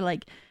hand, or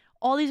like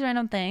all these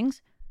random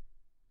things.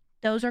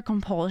 Those are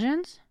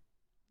compulsions.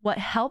 What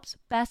helps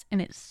best,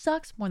 and it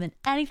sucks more than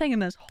anything in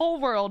this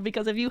whole world,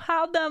 because if you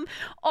have them,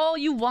 all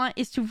you want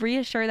is to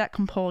reassure that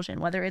compulsion,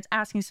 whether it's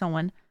asking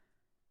someone,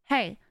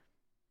 hey,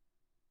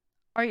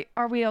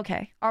 are we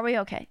okay? Are we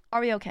okay?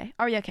 Are we okay?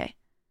 Are we okay?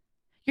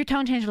 Your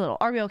tone changed a little.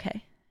 Are we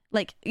okay?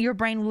 Like, your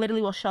brain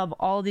literally will shove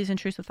all these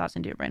intrusive thoughts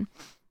into your brain.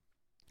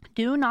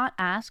 Do not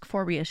ask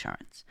for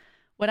reassurance.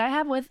 What I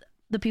have with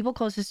the people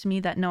closest to me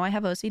that know I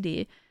have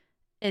OCD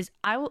is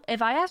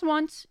if I ask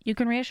once, you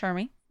can reassure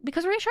me,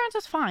 because reassurance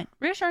is fine.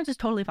 Reassurance is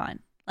totally fine.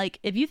 Like,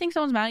 if you think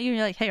someone's mad at you and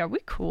you're like, hey, are we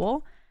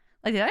cool?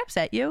 Like, did I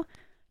upset you?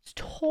 It's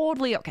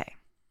totally okay.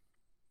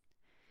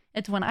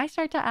 It's when I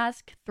start to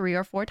ask 3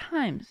 or 4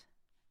 times,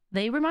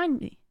 they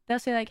remind me. They'll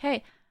say like,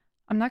 hey,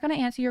 I'm not going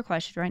to answer your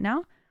question right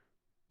now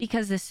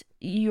because this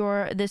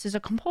is a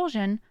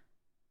compulsion.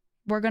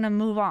 We're going to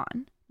move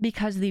on,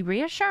 because the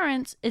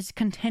reassurance is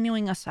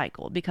continuing a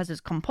cycle, because it's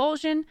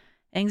compulsion,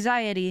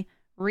 anxiety,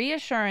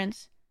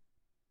 reassurance,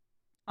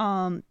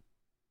 what's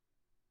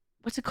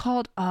it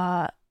called?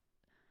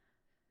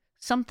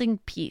 Something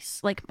peace.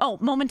 Like,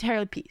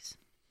 momentarily peace.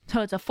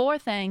 So it's a 4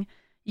 thing.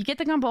 You get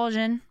the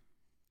compulsion,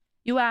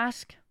 you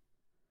ask,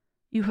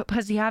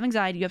 because you have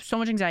anxiety, you have so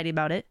much anxiety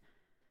about it.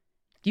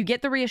 You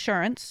get the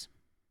reassurance,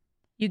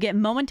 you get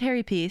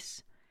momentary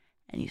peace,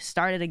 and you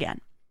start it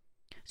again.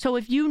 So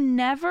if you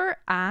never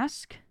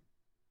ask,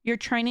 you're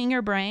training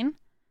your brain.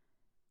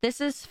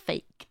 This is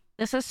fake.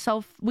 This is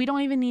we're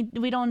not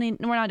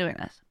doing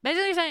this.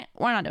 Basically you're saying,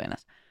 we're not doing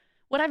this.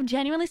 What I've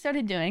genuinely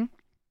started doing,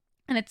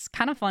 and it's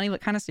kind of funny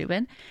but kind of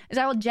stupid, is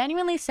I will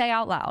genuinely say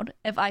out loud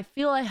if I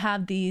feel I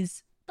have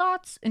these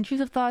thoughts,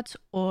 intrusive thoughts,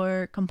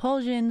 or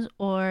compulsions,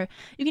 or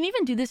you can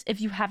even do this if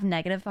you have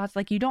negative thoughts.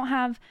 Like, you don't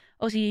have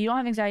OCD, you don't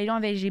have anxiety, you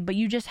don't have ADHD, but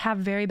you just have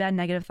very bad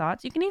negative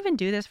thoughts. You can even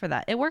do this for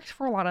that. It works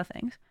for a lot of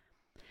things.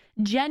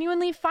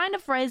 Genuinely find a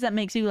phrase that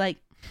makes you like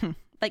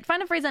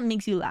find a phrase that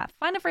makes you laugh.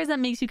 Find a phrase that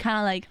makes you kind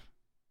of like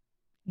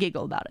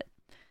giggle about it,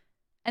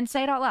 and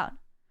say it out loud.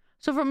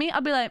 So for me,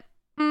 I'll be like,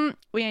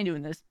 we ain't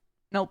doing this.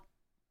 Nope.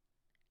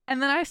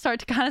 And then I start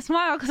to kind of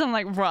smile because I'm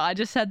like, bro, I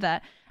just said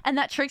that. And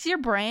that tricks your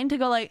brain to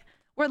go like,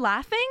 we're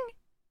laughing?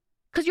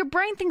 Because your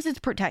brain thinks it's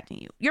protecting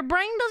you. Your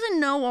brain doesn't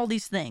know all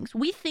these things.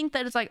 We think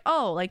that it's like,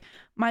 oh, like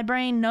my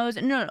brain knows.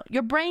 No.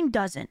 Your brain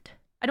doesn't.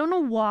 I don't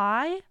know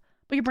why,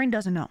 but your brain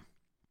doesn't know.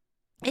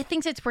 It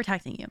thinks it's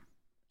protecting you.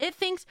 It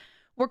thinks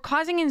we're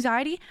causing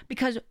anxiety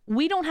because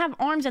we don't have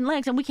arms and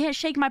legs and we can't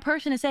shake my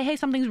person and say, hey,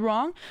 something's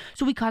wrong.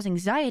 So we cause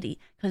anxiety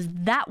because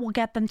that will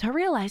get them to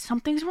realize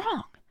something's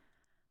wrong.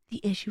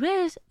 The issue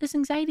is this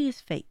anxiety is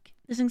fake.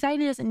 This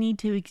anxiety doesn't need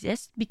to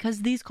exist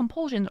because these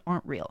compulsions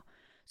aren't real.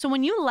 So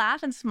when you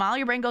laugh and smile,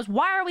 your brain goes,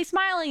 why are we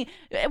smiling?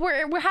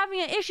 We're having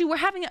an issue.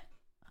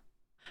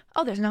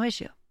 Oh, there's no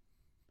issue.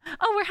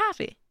 Oh, we're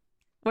happy.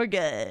 We're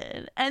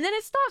good. And then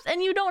it stops,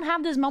 and you don't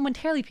have this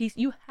momentarily peace.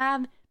 You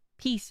have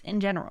peace in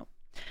general.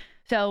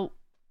 So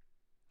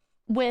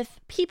with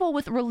people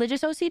with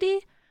religious OCD,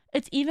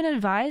 it's even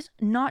advised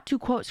not to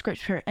quote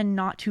scripture and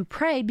not to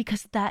pray,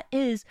 because that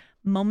is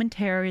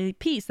momentary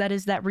peace. That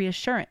is that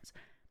reassurance.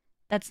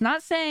 That's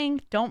not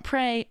saying don't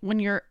pray when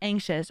you're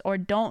anxious, or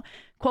don't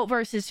quote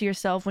verses to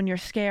yourself when you're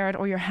scared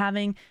or you're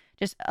having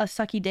just a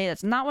sucky day.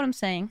 That's not what I'm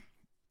saying.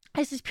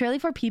 This is purely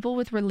for people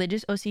with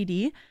religious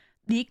OCD.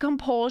 The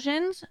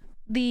compulsions,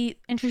 the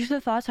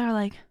intrusive thoughts are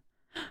like,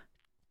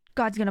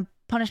 God's going to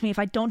punish me if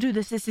I don't do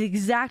this the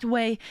exact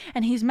way,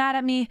 and he's mad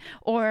at me,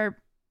 or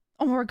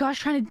God's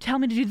trying to tell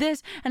me to do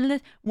this. And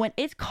this. When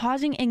it's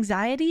causing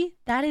anxiety,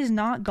 that is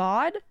not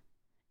God.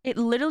 It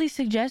literally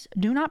suggests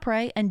do not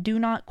pray and do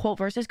not quote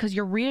verses, because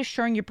you're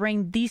reassuring your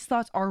brain these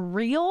thoughts are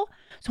real.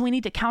 So we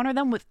need to counter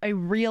them with a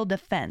real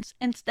defense.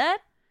 Instead,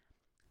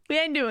 we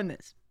ain't doing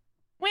this.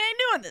 We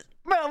ain't doing this.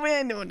 Bro, we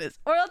ain't doing this.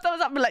 Or else I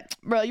was up and be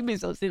like, bro, you being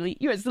so silly.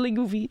 You're a silly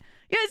goofy.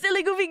 You're a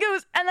silly goofy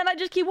goose. And then I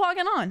just keep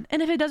walking on.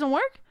 And if it doesn't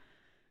work,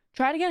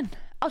 try it again.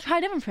 I'll try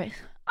a different phrase.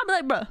 I'll be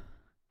like, bro,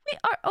 we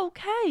are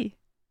okay.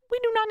 We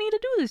do not need to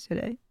do this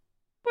today.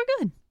 We're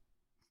good.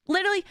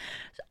 Literally.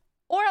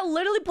 Or I'll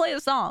literally play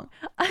a song.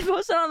 I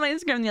posted on my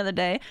Instagram the other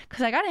day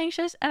because I got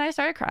anxious and I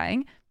started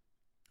crying.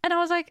 And I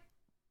was like,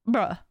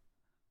 bruh,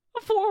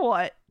 for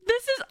what?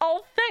 This is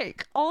all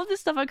fake. All of this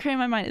stuff I create in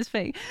my mind is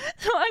fake.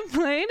 So I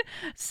played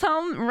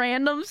some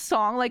random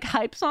song, like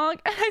hype song,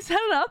 and I set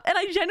it up and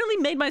I genuinely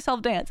made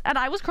myself dance. And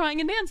I was crying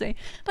and dancing.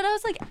 But I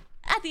was like,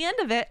 at the end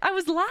of it, I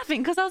was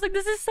laughing because I was like,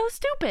 this is so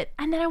stupid.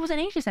 And then I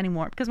wasn't anxious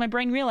anymore because my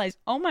brain realized,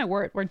 oh my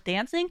word, we're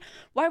dancing?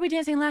 Why are we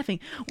dancing and laughing?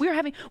 We're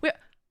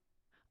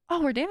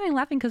dancing and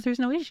laughing because there's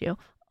no issue.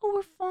 Oh,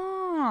 we're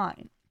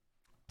fine.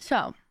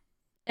 So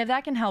if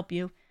that can help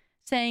you,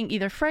 saying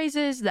either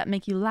phrases that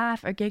make you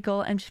laugh or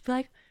giggle and just be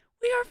like,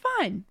 we are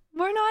fine.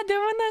 We're not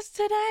doing this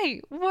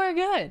today. We're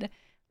good.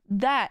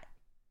 That,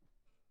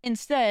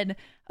 instead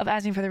of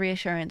asking for the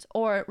reassurance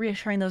or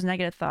reassuring those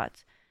negative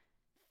thoughts,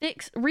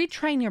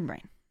 retrain your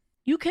brain.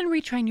 You can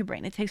retrain your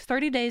brain. It takes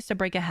 30 days to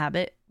break a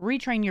habit.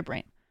 Retrain your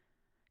brain.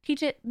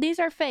 Teach it, these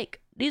are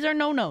fake. These are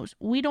no-nos.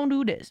 We don't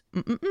do this.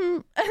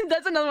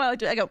 That's another one I like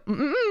to do. I go,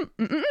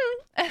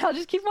 and I'll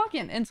just keep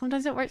walking. And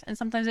sometimes it works and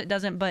sometimes it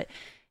doesn't, but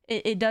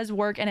it does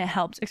work and it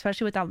helps,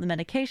 especially without the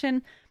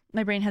medication.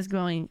 My brain has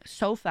going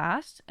so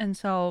fast. And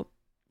so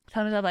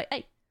sometimes I'm like,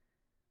 hey,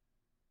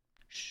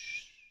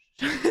 shh.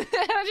 And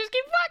I just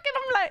keep walking.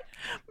 I'm like,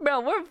 bro,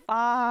 we're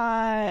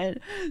fine.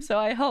 So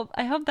I hope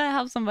that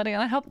helps somebody.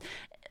 And I hope,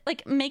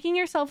 like, making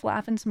yourself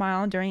laugh and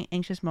smile during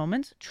anxious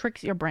moments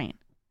tricks your brain.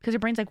 Because your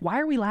brain's like, why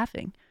are we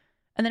laughing?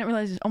 And then it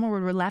realizes, oh my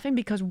word, we're laughing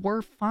because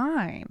we're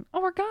fine.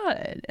 Oh, we're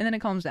good. And then it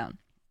calms down.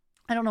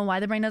 I don't know why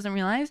the brain doesn't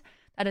realize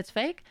that it's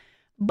fake,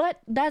 but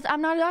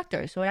I'm not a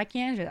doctor, so I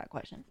can't answer that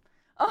question.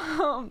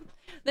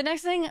 The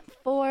next thing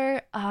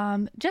for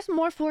just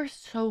more for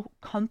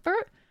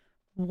comfort,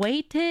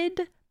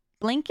 weighted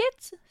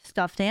blankets,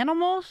 stuffed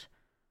animals,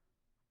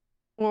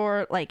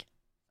 or like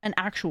an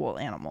actual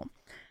animal.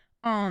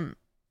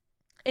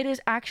 It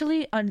is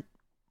actually a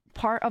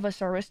part of a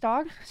service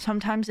dog.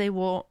 Sometimes they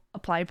will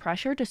apply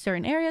pressure to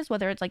certain areas,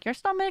 whether it's like your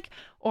stomach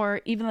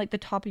or even like the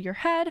top of your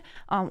head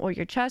or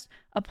your chest.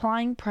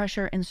 Applying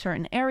pressure in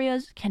certain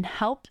areas can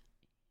help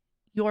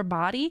your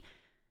body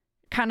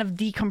kind of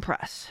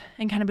decompress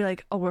and kind of be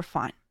like, oh, we're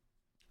fine.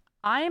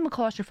 I am a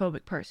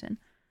claustrophobic person.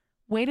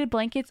 Weighted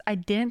blankets I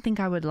didn't think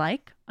I would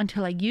like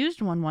until I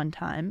used one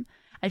time.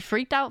 I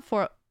freaked out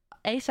for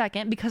a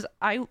second because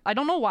I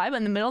don't know why, but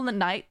in the middle of the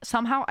night,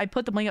 somehow I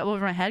put the blanket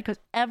over my head because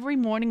every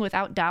morning,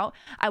 without doubt,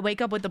 I wake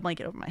up with the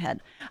blanket over my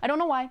head. I don't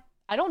know why.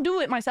 I don't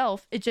do it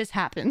myself. It just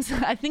happens.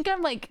 I think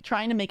I'm like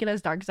trying to make it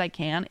as dark as I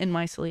can in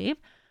my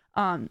sleep.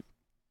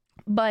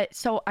 But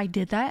so I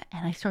did that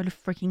and I started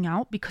freaking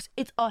out because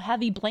it's a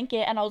heavy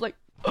blanket and I was like,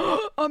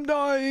 oh, I'm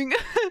dying.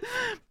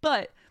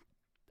 But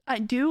I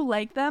do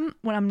like them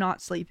when I'm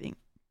not sleeping.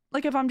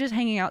 Like if I'm just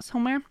hanging out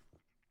somewhere.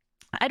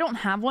 I don't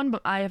have one,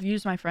 but I have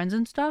used my friends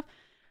and stuff,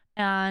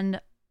 and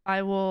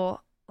I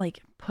will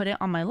like put it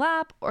on my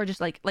lap or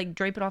just like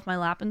drape it off my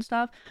lap and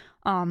stuff.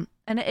 And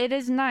it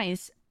is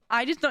nice.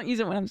 I just don't use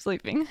it when I'm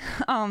sleeping.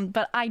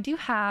 But I do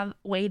have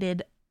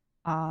weighted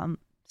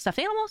stuffed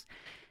animals,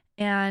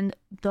 and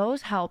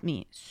those help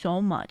me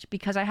so much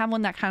because I have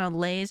one that kind of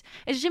lays.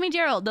 It's Jimmy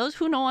Gerald. Those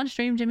who know on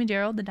stream Jimmy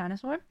Gerald, the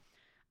dinosaur,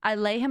 I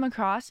lay him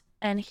across,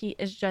 and he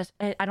is just,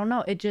 I don't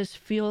know, it just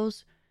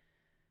feels.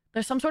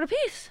 There's some sort of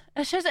peace.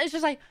 It's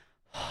just like,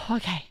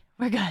 okay,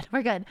 we're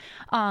good.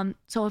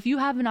 So if you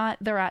have not,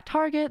 they're at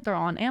Target, they're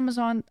on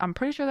Amazon. I'm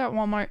pretty sure they're at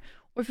Walmart.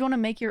 Or if you want to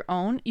make your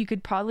own, you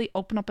could probably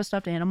open up a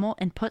stuffed animal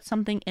and put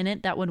something in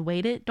it that would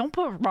weight it. Don't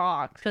put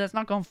rocks because that's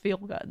not going to feel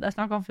good. That's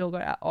not going to feel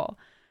good at all.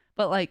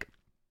 But like,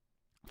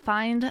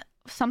 find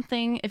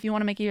something if you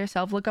want to make it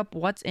yourself. Look up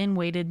what's in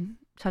weighted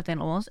stuffed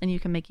animals and you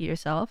can make it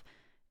yourself.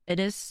 It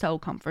is so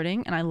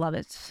comforting and I love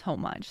it so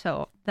much.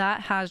 So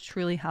that has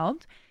truly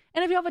helped.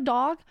 And if you have a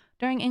dog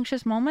during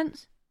anxious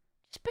moments,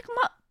 just pick them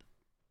up.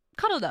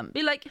 cuddle them.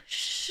 Be like,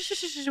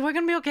 shh, we're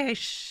gonna be okay.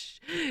 Shh,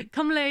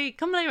 come lay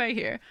right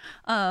here.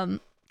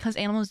 Because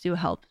animals do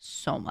help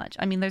so much.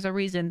 I mean, there's a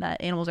reason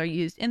that animals are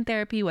used in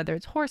therapy, whether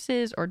it's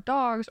horses or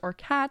dogs or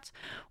cats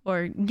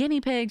or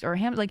guinea pigs or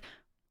ham. Like,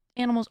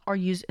 animals are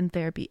used in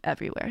therapy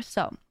everywhere.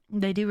 So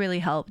they do really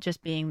help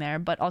just being there,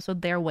 but also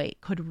their weight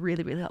could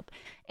really, really help.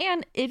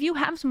 And if you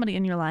have somebody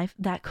in your life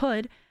that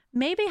could,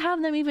 maybe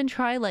have them even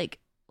try like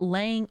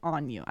laying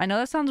on you. I know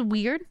that sounds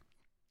weird,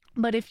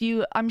 but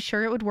I'm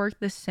sure it would work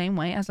the same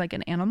way as like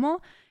an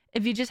animal.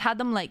 If you just had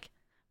them like,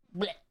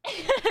 bleh.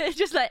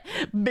 Just like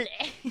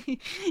bleh.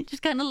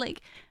 Just kind of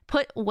like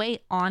put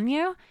weight on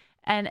you,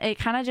 and it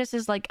kind of just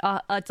is like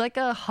it's like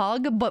a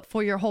hug but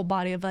for your whole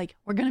body of like,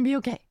 we're gonna be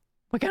okay,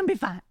 we're gonna be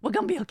fine, we're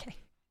gonna be okay.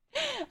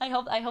 I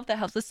hope that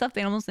helps. The stuffed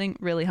animals thing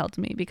really helped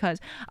me because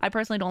I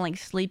personally don't like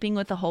sleeping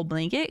with the whole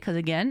blanket because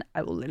again,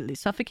 I will literally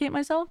suffocate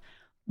myself.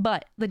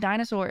 But the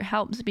dinosaur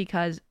helps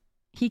because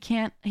he's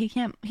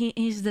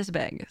this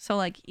big, so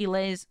like he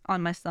lays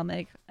on my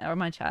stomach or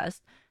my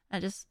chest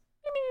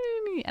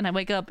and I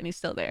wake up and he's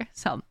still there.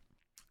 So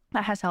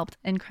that has helped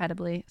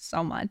incredibly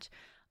so much.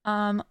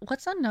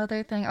 What's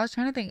another thing? I was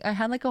trying to think. I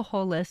had like a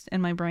whole list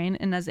in my brain,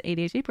 and as an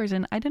ADHD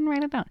person, I didn't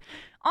write it down.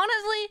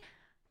 Honestly,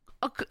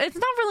 it's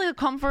not really a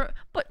comfort,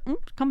 but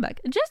come back.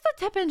 Just a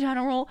tip in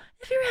general.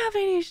 If you have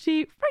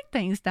ADHD, write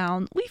things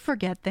down. We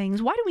forget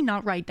things. Why do we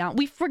not write down?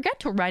 We forget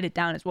to write it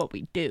down is what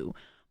we do.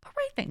 But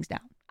write things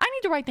down. I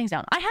need to write things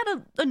down. I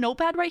had a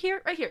notepad right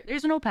here. Right here.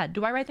 There's a notepad.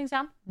 Do I write things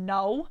down?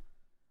 No.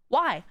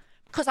 Why?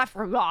 Because I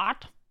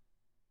forgot.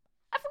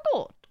 I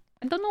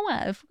don't know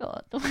why I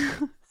forgot.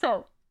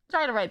 So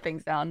try to write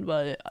things down,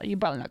 but you're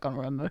probably not gonna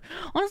remember.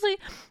 Honestly,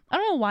 I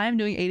don't know why I'm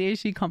doing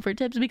ADHD comfort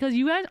tips, because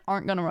you guys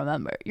aren't gonna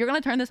remember. You're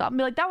gonna turn this up and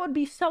be like, that would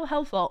be so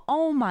helpful.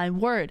 Oh my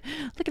word,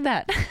 look at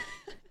that.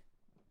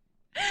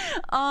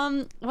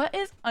 What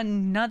is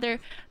another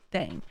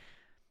thing?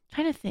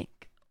 Trying to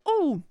think.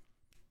 Oh,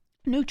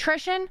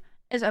 nutrition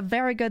is a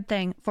very good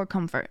thing for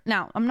comfort.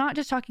 Now, I'm not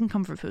just talking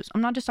comfort foods.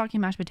 I'm not just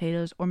talking mashed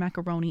potatoes or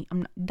macaroni.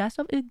 That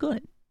stuff is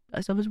good.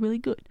 That stuff is really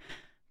good.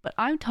 But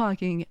I'm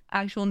talking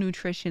actual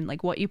nutrition,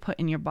 like what you put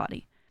in your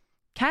body.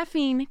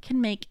 Caffeine can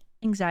make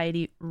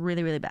anxiety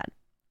really, really bad.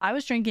 I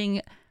was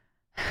drinking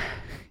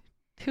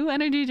 2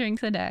 energy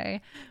drinks a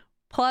day,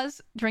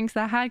 plus drinks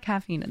that had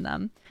caffeine in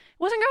them. It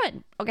wasn't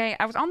good, okay?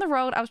 I was on the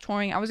road, I was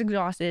touring, I was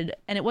exhausted,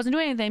 and it wasn't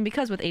doing anything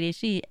because with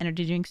ADHD,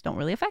 energy drinks don't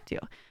really affect you.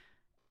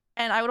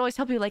 And I would always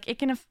tell people, like,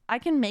 I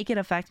can make it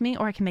affect me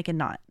or I can make it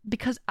not.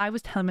 Because I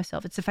was telling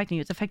myself, it's affecting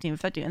you, it's affecting you,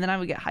 it's affecting you. And then I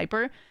would get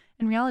hyper.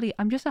 In reality,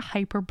 I'm just a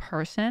hyper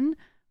person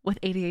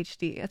with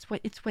ADHD.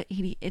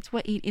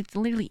 It's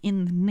literally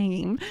in the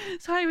name.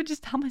 So I would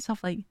just tell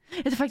myself, like,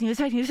 it's affecting you, it's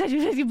affecting you, it's affecting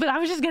you, it's affecting you. But I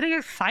was just getting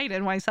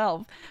excited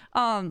myself.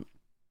 So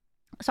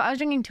I was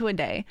drinking 2 a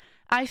day.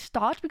 I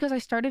stopped because I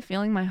started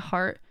feeling my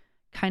heart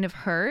kind of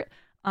hurt.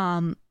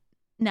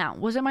 Now,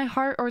 was it my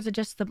heart or was it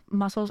just the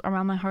muscles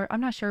around my heart?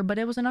 I'm not sure, but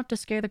it was enough to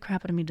scare the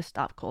crap out of me to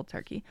stop cold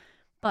turkey.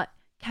 But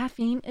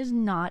caffeine is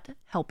not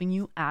helping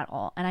you at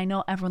all. And I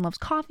know everyone loves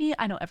coffee.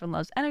 I know everyone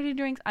loves energy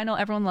drinks. I know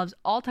everyone loves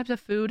all types of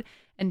food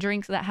and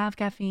drinks that have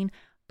caffeine.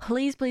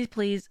 Please, please,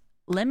 please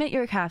limit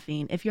your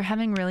caffeine. If you're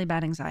having really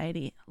bad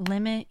anxiety,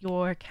 limit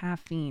your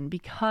caffeine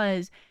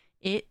because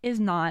it is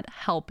not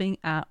helping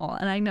at all.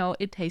 And I know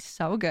it tastes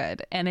so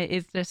good and it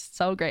is just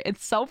so great.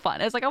 It's so fun.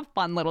 It's like a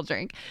fun little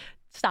drink.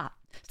 Stop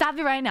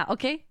it right now,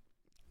 okay?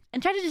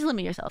 And try to just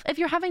limit yourself. If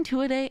you're having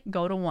 2 a day,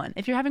 go to 1.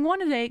 If you're having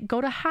 1 a day,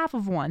 go to half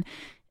of 1.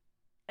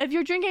 If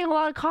you're drinking a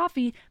lot of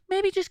coffee,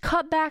 maybe just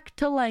cut back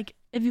to, like,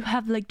 if you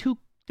have like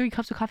 2-3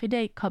 cups of coffee a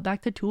day, cut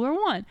back to 2 or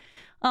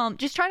 1.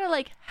 Just try to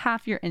like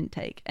half your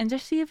intake and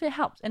just see if it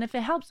helps. And if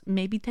it helps,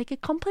 maybe take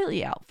it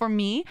completely out. For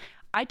me,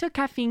 I took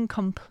caffeine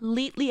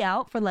completely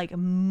out for like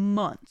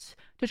months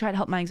to try to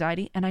help my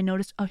anxiety, and I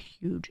noticed a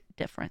huge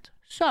difference.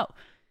 So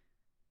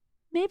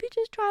maybe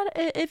just try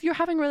to, if you're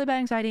having really bad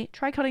anxiety,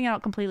 try cutting it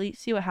out completely,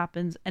 see what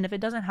happens. And if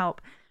it doesn't help,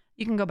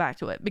 you can go back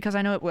to it because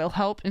I know it will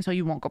help. And so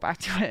you won't go back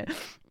to it.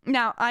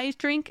 Now, I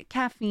drink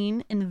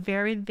caffeine in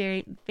very,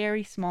 very,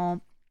 very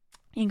small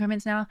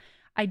increments now.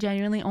 I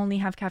genuinely only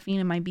have caffeine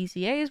in my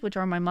BCAAs, which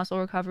are my muscle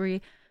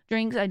recovery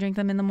drinks. I drink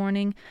them in the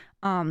morning.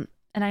 And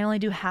I only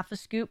do half a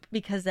scoop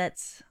because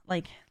that's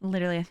like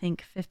literally, I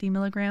think 50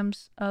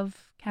 milligrams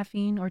of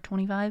caffeine or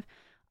 25.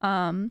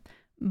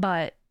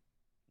 But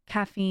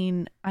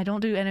caffeine, I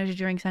don't do energy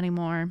drinks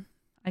anymore.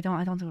 I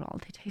don't do it all.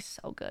 They taste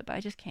so good, but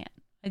I just can't.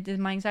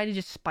 My anxiety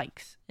just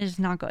spikes. It's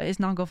not good. It's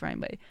not good for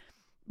anybody.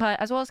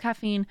 But as well as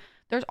caffeine,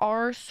 there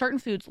are certain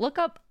foods. Look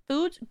up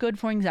foods good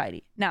for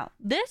anxiety. Now,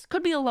 this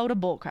could be a load of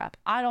bull crap.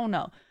 I don't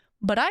know.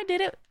 But I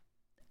did it,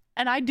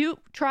 and I do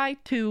try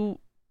to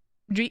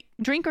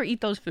drink or eat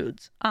those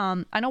foods.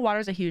 I know water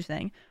is a huge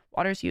thing.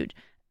 Water is huge.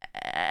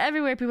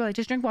 Everywhere people are like,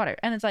 just drink water.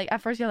 And it's like,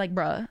 at first you're like,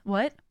 bruh,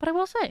 what? But I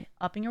will say,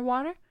 upping your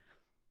water,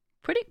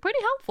 pretty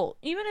helpful.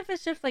 Even if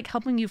it's just like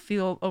helping you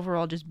feel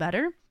overall just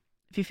better.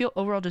 If you feel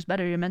overall just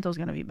better, your mental's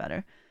gonna be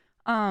better.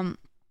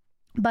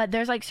 But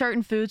there's like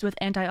certain foods with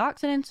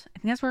antioxidants. I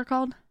think that's what they're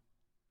called.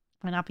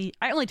 Might not be.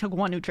 I only took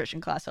one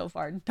nutrition class so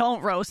far.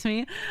 Don't roast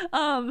me.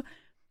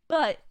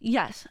 But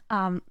yes,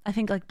 I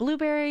think like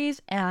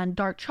blueberries and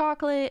dark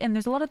chocolate, and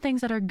there's a lot of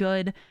things that are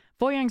good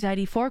for your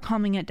anxiety, for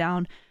calming it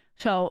down.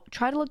 So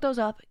try to look those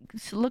up.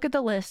 Look at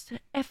the list.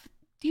 If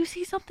you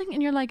see something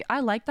and you're like, I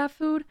like that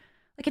food,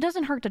 like it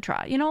doesn't hurt to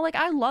try. You know, like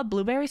I love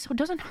blueberries, so it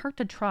doesn't hurt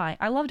to try.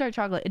 I love dark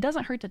chocolate. It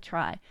doesn't hurt to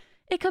try.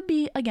 It could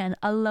be, again,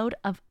 a load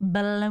of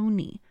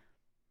baloney,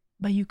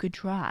 but you could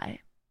try.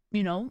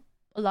 You know,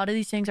 a lot of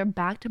these things are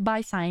backed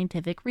by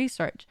scientific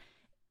research.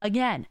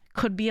 Again,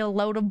 could be a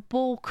load of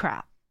bull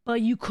crap, but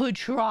you could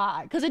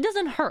try because it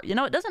doesn't hurt. You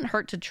know, it doesn't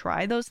hurt to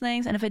try those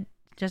things. And if it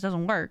just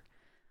doesn't work,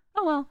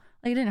 oh well,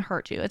 like it didn't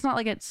hurt you. It's not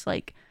like it's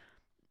like,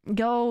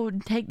 go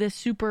take this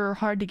super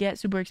hard to get,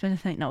 super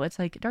expensive thing. No, it's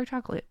like dark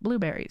chocolate,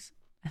 blueberries,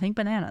 I think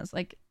bananas,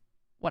 like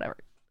whatever.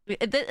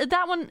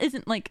 That one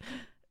isn't like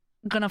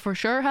gonna for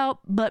sure help,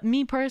 but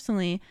me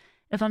personally,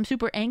 if I'm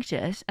super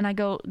anxious and I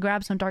go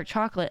grab some dark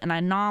chocolate and I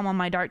nom on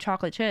my dark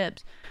chocolate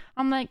chips,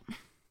 I'm like,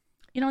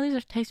 you know,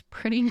 these taste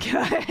pretty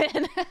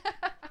good.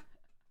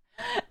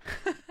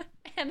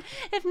 And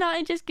if not,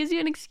 it just gives you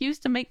an excuse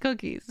to make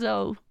cookies.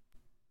 So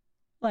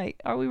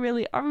like, are we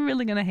really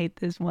gonna hate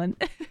this one?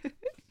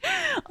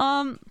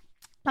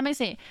 Let me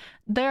see.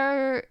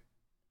 There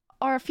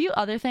are a few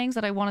other things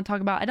that I want to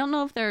talk about. I don't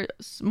know if they're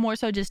more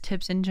so just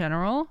tips in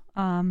general,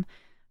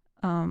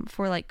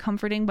 for like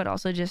comforting, but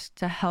also just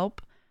to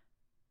help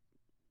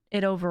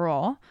it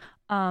overall.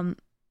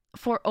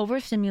 For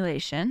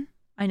overstimulation,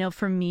 I know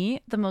for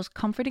me, the most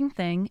comforting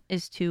thing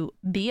is to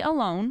be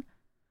alone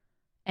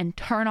and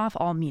turn off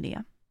all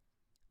media.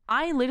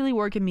 I literally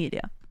work in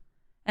media,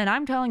 and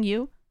I'm telling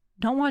you,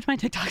 don't watch my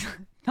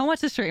TikToks. Don't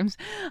watch the streams.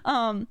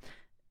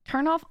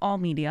 Turn off all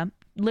media.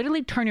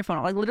 Literally turn your phone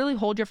off. Like literally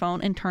hold your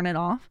phone and turn it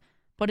off.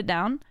 Put it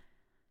down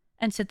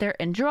and sit there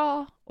and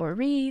draw or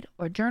read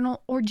or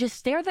journal or just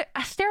stare at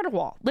the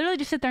wall. Literally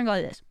just sit there and go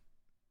like this.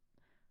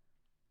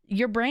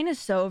 Your brain is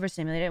so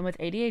overstimulated, and with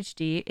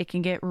ADHD, it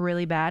can get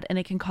really bad and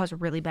it can cause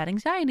really bad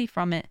anxiety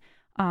from it.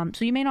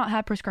 So you may not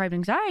have prescribed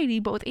anxiety,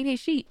 but with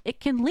ADHD, it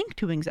can link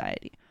to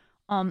anxiety.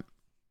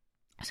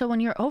 So when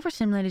you're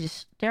overstimulated,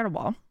 just stare at a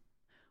wall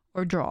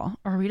or draw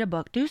or read a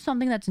book. Do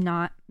something that's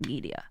not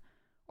media.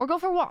 Or go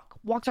for a walk.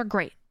 Walks are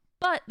great.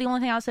 But the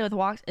only thing I'll say with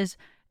walks is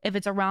if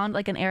it's around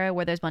like an area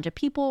where there's a bunch of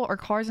people or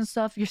cars and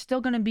stuff, you're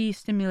still going to be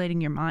stimulating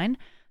your mind.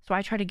 So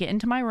I try to get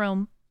into my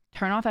room,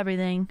 turn off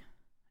everything,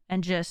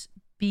 and just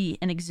be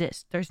and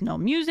exist. There's no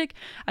music.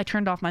 I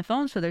turned off my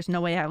phone, so there's no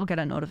way I will get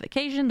a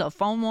notification. The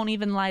phone won't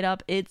even light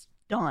up. It's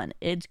done.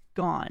 It's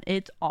gone.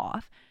 It's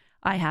off.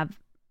 I have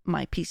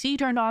my PC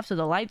turned off, so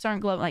the lights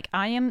aren't glowing. Like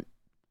I am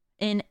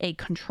in a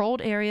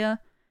controlled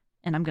area,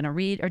 and I'm going to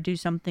read or do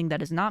something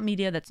that is not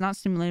media, that's not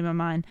stimulating my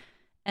mind.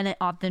 And it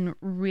often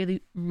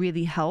really,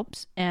 really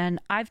helps. And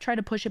I've tried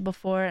to push it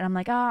before, and I'm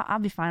like, I'll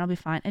be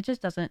fine. It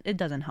just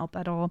doesn't help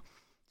at all.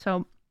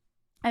 So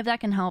if that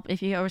can help,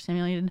 if you get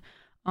overstimulated,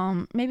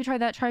 maybe try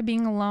that. Try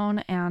being alone.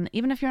 And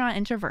even if you're not an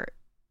introvert,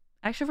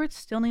 extroverts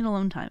still need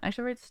alone time.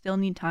 Extroverts still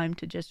need time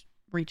to just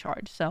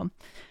recharge. So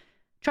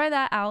try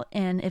that out.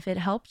 And if it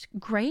helps,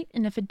 great.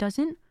 And if it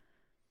doesn't,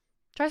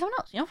 try someone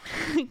else, you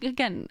know?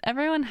 Again,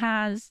 everyone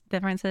has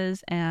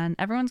differences, and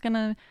everyone's going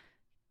to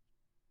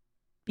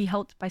be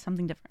helped by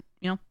something different,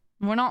 you know?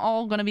 We're not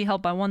all going to be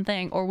helped by one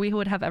thing, or we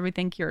would have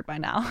everything cured by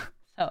now.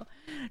 So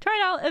try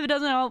it out. If it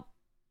doesn't help,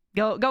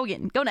 go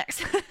again. Go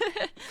next.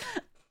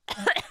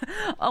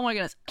 Oh my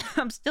goodness.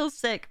 I'm still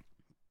sick.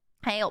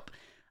 Help.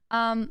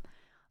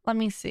 Let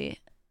me see.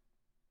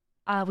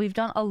 We've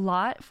done a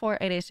lot for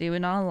ADHD.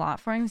 We've done a lot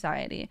for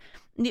anxiety.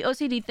 The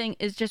OCD thing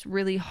is just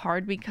really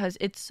hard because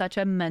it's such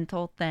a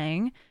mental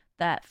thing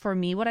that for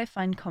me, what I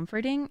find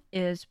comforting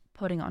is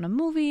putting on a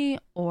movie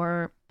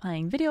or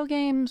playing video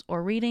games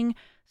or reading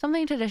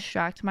something to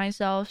distract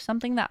myself,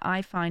 something that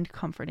I find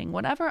comforting,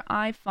 whatever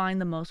I find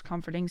the most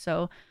comforting.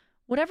 So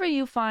whatever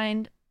you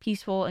find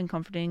peaceful and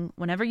comforting,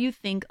 whenever you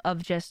think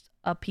of just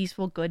a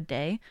peaceful, good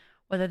day,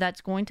 whether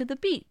that's going to the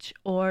beach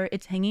or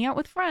it's hanging out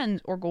with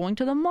friends or going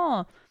to the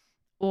mall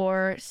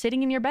or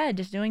sitting in your bed,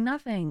 just doing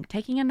nothing,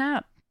 taking a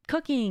nap,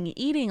 cooking,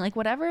 eating, like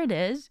whatever it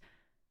is,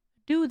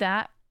 do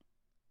that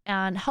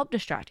and help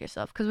distract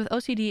yourself. Because with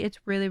OCD, it's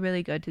really,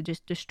 really good to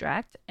just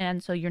distract.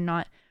 And so you're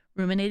not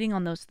ruminating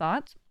on those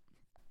thoughts.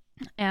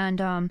 And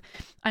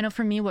I know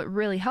for me, what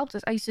really helps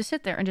is I used to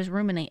sit there and just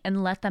ruminate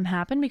and let them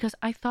happen because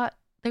I thought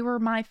they were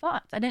my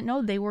thoughts. I didn't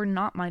know they were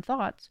not my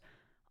thoughts.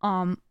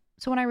 So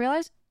when I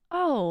realized,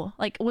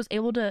 was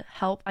able to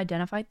help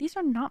identify these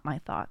are not my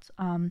thoughts.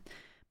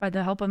 By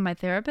the help of my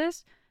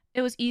therapist,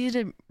 it was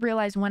easy to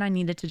realize when I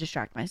needed to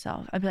distract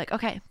myself. I'd be like,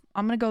 okay,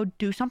 I'm going to go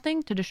do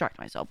something to distract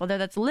myself, whether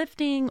that's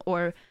lifting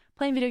or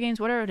playing video games,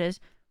 whatever it is.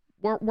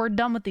 We're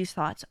done with these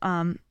thoughts.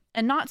 And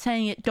not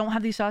saying it, don't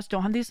have these thoughts,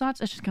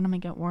 it's just going to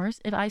make it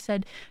worse. If I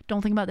said,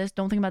 don't think about this,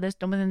 don't think about this,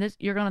 don't think about this,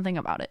 you're going to think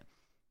about it.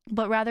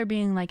 But rather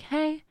being like,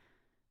 hey,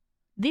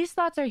 these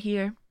thoughts are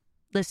here.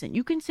 Listen,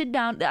 you can sit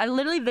down. I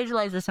literally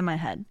visualize this in my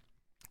head.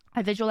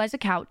 I visualize a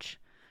couch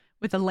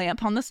with a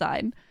lamp on the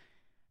side.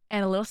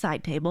 and a little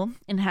side table,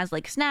 and it has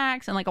like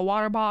snacks and like a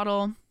water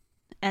bottle,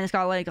 and it's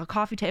got like a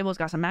coffee table. It's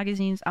got some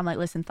magazines. I'm like,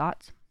 listen,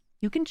 thoughts.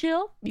 You can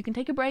chill. You can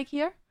take a break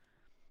here.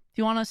 If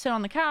you want to sit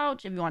on the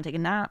couch, if you want to take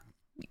a nap,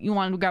 you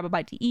want to grab a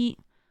bite to eat,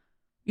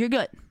 you're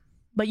good.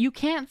 But you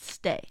can't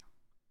stay.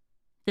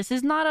 This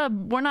is not a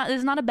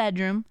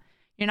bedroom.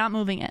 You're not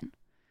moving in.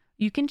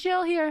 You can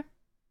chill here,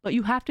 but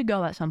you have to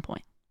go at some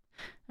point.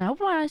 And I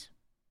open my eyes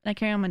and I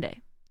carry on my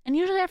day. And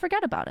usually I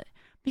forget about it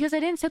because I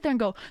didn't sit there and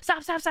go,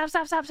 stop.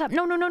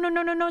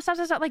 No.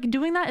 Stop. Like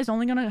doing that is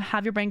only going to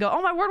have your brain go,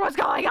 oh my word, what's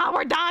going on?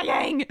 We're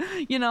dying.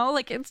 You know,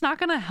 like it's not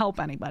going to help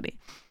anybody.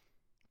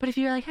 But if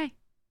you're like, hey,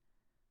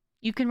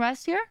 you can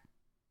rest here.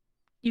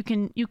 You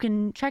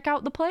can check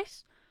out the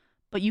place,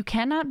 but you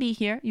cannot be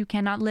here. You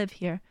cannot live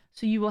here.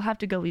 So you will have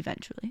to go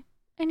eventually.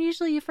 And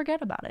usually you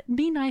forget about it.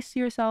 Be nice to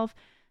yourself.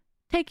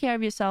 Take care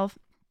of yourself.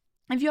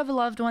 If you have a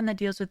loved one that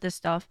deals with this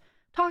stuff,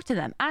 talk to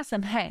them. Ask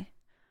them, hey,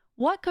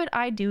 what could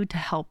I do to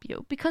help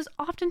you? Because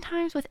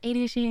oftentimes with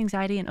ADHD,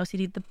 anxiety, and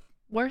OCD, the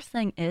worst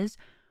thing is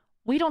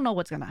we don't know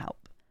what's going to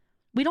help.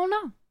 We don't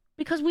know.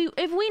 Because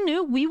if we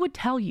knew, we would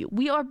tell you.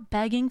 We are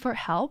begging for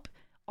help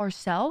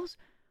ourselves.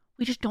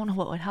 We just don't know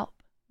what would help.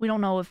 We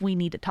don't know if we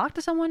need to talk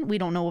to someone. We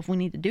don't know if we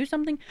need to do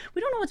something.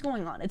 We don't know what's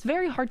going on. It's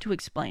very hard to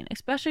explain,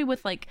 especially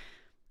with like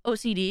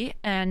OCD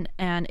and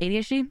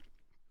ADHD.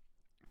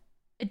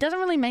 It doesn't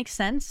really make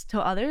sense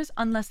to others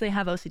unless they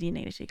have OCD and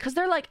ADHD. Because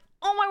they're like,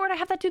 oh my word, I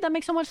have that too. That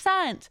makes so much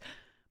sense.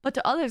 But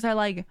to others, they're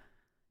like,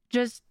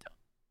 just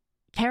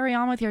carry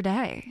on with your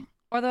day.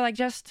 Or they're like,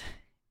 just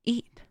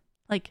eat.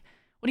 Like,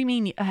 what do you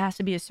mean it has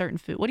to be a certain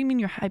food? What do you mean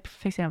you're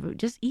hyperfixated on food?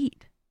 Just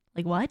eat.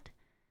 Like what?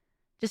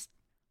 Just,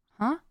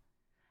 huh?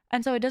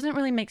 And so it doesn't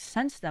really make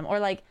sense to them. Or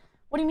like,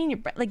 what do you mean you're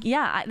like,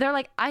 yeah, they're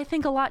like, I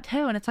think a lot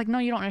too. And it's like, no,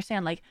 you don't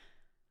understand. Like,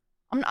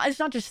 it's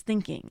not just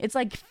thinking. It's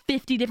like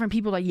 50 different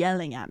people are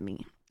yelling at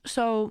me.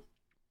 So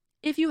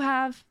if you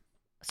have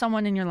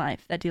someone in your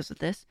life that deals with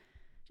this,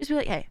 just be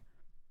like, hey,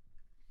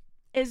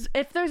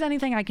 if there's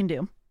anything I can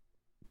do,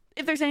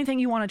 if there's anything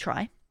you want to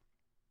try,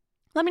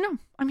 let me know.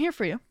 I'm here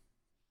for you.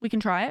 We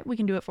can try it. We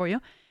can do it for you.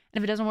 And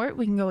if it doesn't work,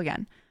 we can go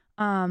again.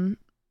 And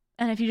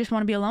if you just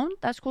want to be alone,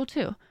 that's cool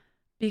too.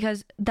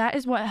 Because that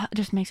is what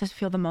just makes us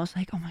feel the most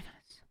like, oh my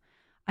goodness,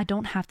 I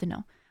don't have to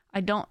know.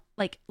 I don't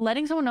like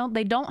letting someone know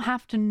they don't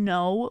have to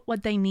know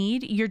what they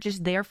need. You're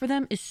just there for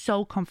them is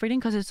so comforting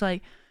because it's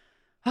like,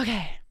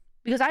 okay,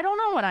 because I don't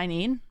know what I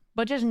need,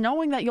 but just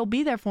knowing that you'll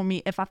be there for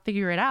me if I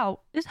figure it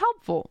out is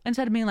helpful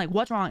instead of being like,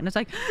 what's wrong? And it's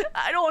like,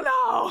 I don't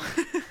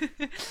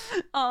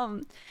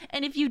know.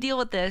 And if you deal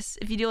with this,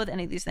 if you deal with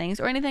any of these things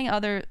or anything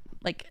other,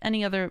 like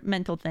any other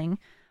mental thing,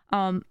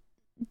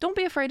 don't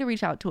be afraid to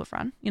reach out to a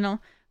friend, you know,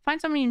 find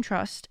somebody you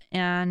trust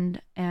and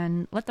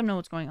let them know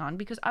what's going on.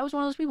 Because I was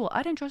one of those people.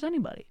 I didn't trust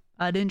anybody.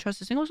 I didn't trust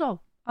a single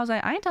soul. I was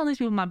like, I ain't telling these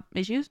people my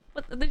issues,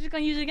 but they're just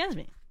going to use it against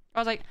me. I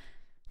was like,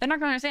 they're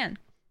not going to understand.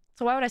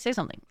 So why would I say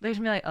something? They're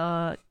just going to be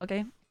like,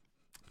 okay.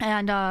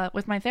 And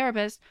with my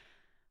therapist,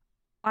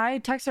 I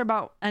text her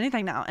about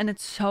anything now. And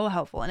it's so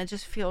helpful. And it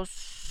just feels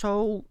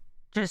so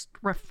just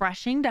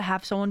refreshing to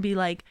have someone be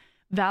like,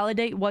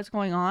 validate what's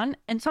going on.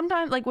 And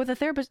sometimes like with a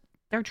therapist,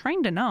 they're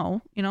trained to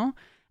know, you know,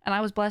 and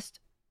I was blessed.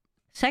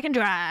 Second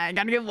try,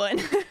 got a good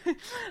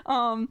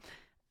one.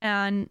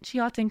 And she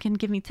often can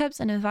give me tips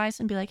and advice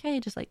and be like,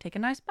 hey, just like take a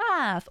nice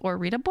bath or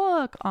read a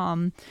book.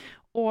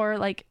 Or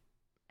like,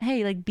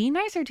 hey, like be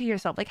nicer to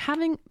yourself. Like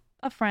having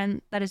a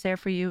friend that is there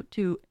for you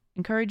to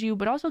encourage you,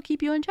 but also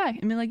keep you in check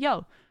and be like,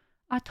 yo,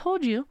 I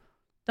told you,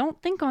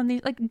 don't think on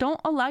these, like, don't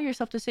allow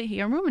yourself to sit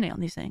here and ruminate on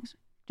these things.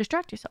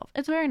 Distract yourself.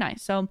 It's very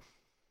nice. So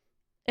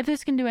if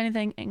this can do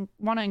anything and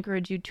want to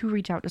encourage you to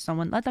reach out to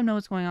someone, let them know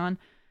what's going on.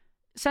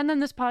 Send them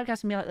this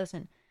podcast and be like,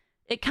 listen,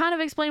 it kind of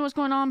explained what's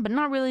going on, but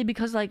not really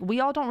because like we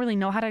all don't really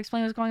know how to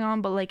explain what's going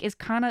on, but like it's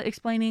kind of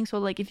explaining. So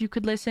like if you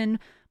could listen,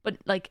 but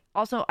like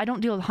also I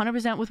don't deal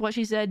 100% with what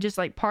she said, just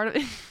like part of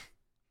it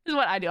is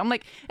what I do. I'm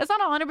like, it's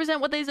not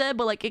 100% what they said,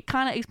 but like it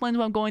kind of explains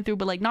what I'm going through,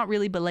 but like not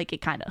really, but like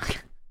it kind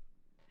of.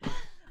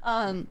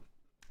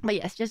 But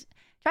yes, just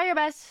try your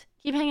best,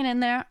 keep hanging in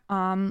there.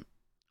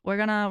 We're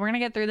gonna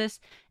get through this,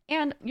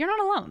 and you're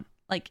not alone.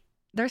 Like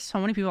there's so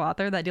many people out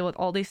there that deal with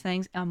all these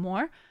things and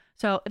more.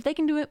 So if they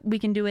can do it, we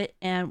can do it,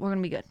 and we're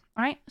going to be good.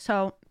 All right.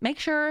 So make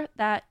sure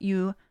that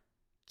you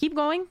keep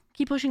going,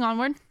 keep pushing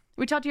onward,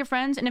 reach out to your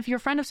friends. And if you're a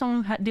friend of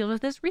someone who deals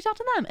with this, reach out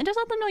to them and just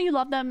let them know you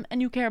love them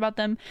and you care about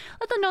them.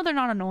 Let them know they're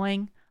not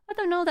annoying. Let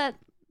them know that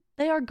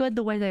they are good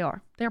the way they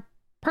are. They're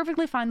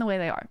perfectly fine the way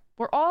they are.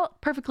 We're all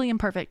perfectly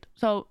imperfect.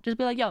 So just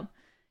be like, yo,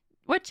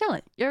 we're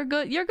chilling. You're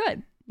good. You're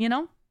good. You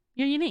know,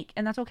 you're unique,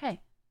 and that's okay.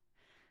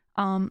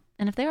 And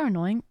if they are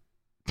annoying,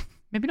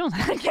 maybe don't.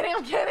 I'm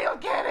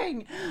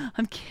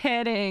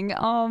kidding.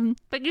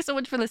 Thank you so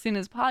much for listening to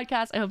this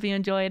podcast. I hope you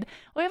enjoyed.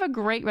 We have a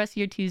great rest of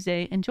your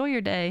Tuesday. Enjoy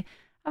your day.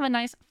 Have a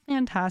nice,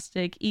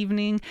 fantastic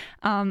evening.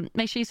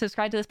 Make sure you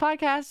subscribe to this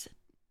podcast.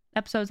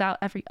 Episodes out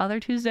every other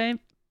Tuesday,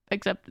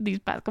 except these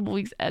past couple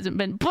weeks hasn't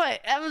been,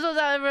 but episodes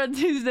out every other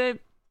Tuesday.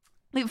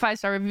 leave a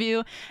 5-star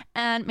review,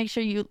 and make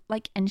sure you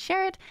like and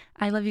share it.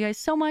 I love you guys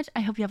so much.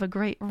 I hope you have a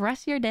great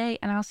rest of your day,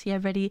 and I'll see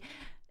everybody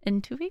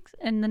in 2 weeks,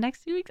 in the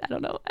next 2 weeks. I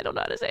don't know how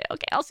to say it.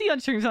 Okay, I'll see you on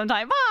stream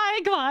sometime. Bye.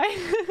 Goodbye.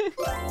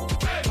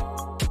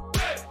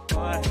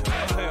 Oi,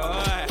 oi,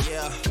 oi.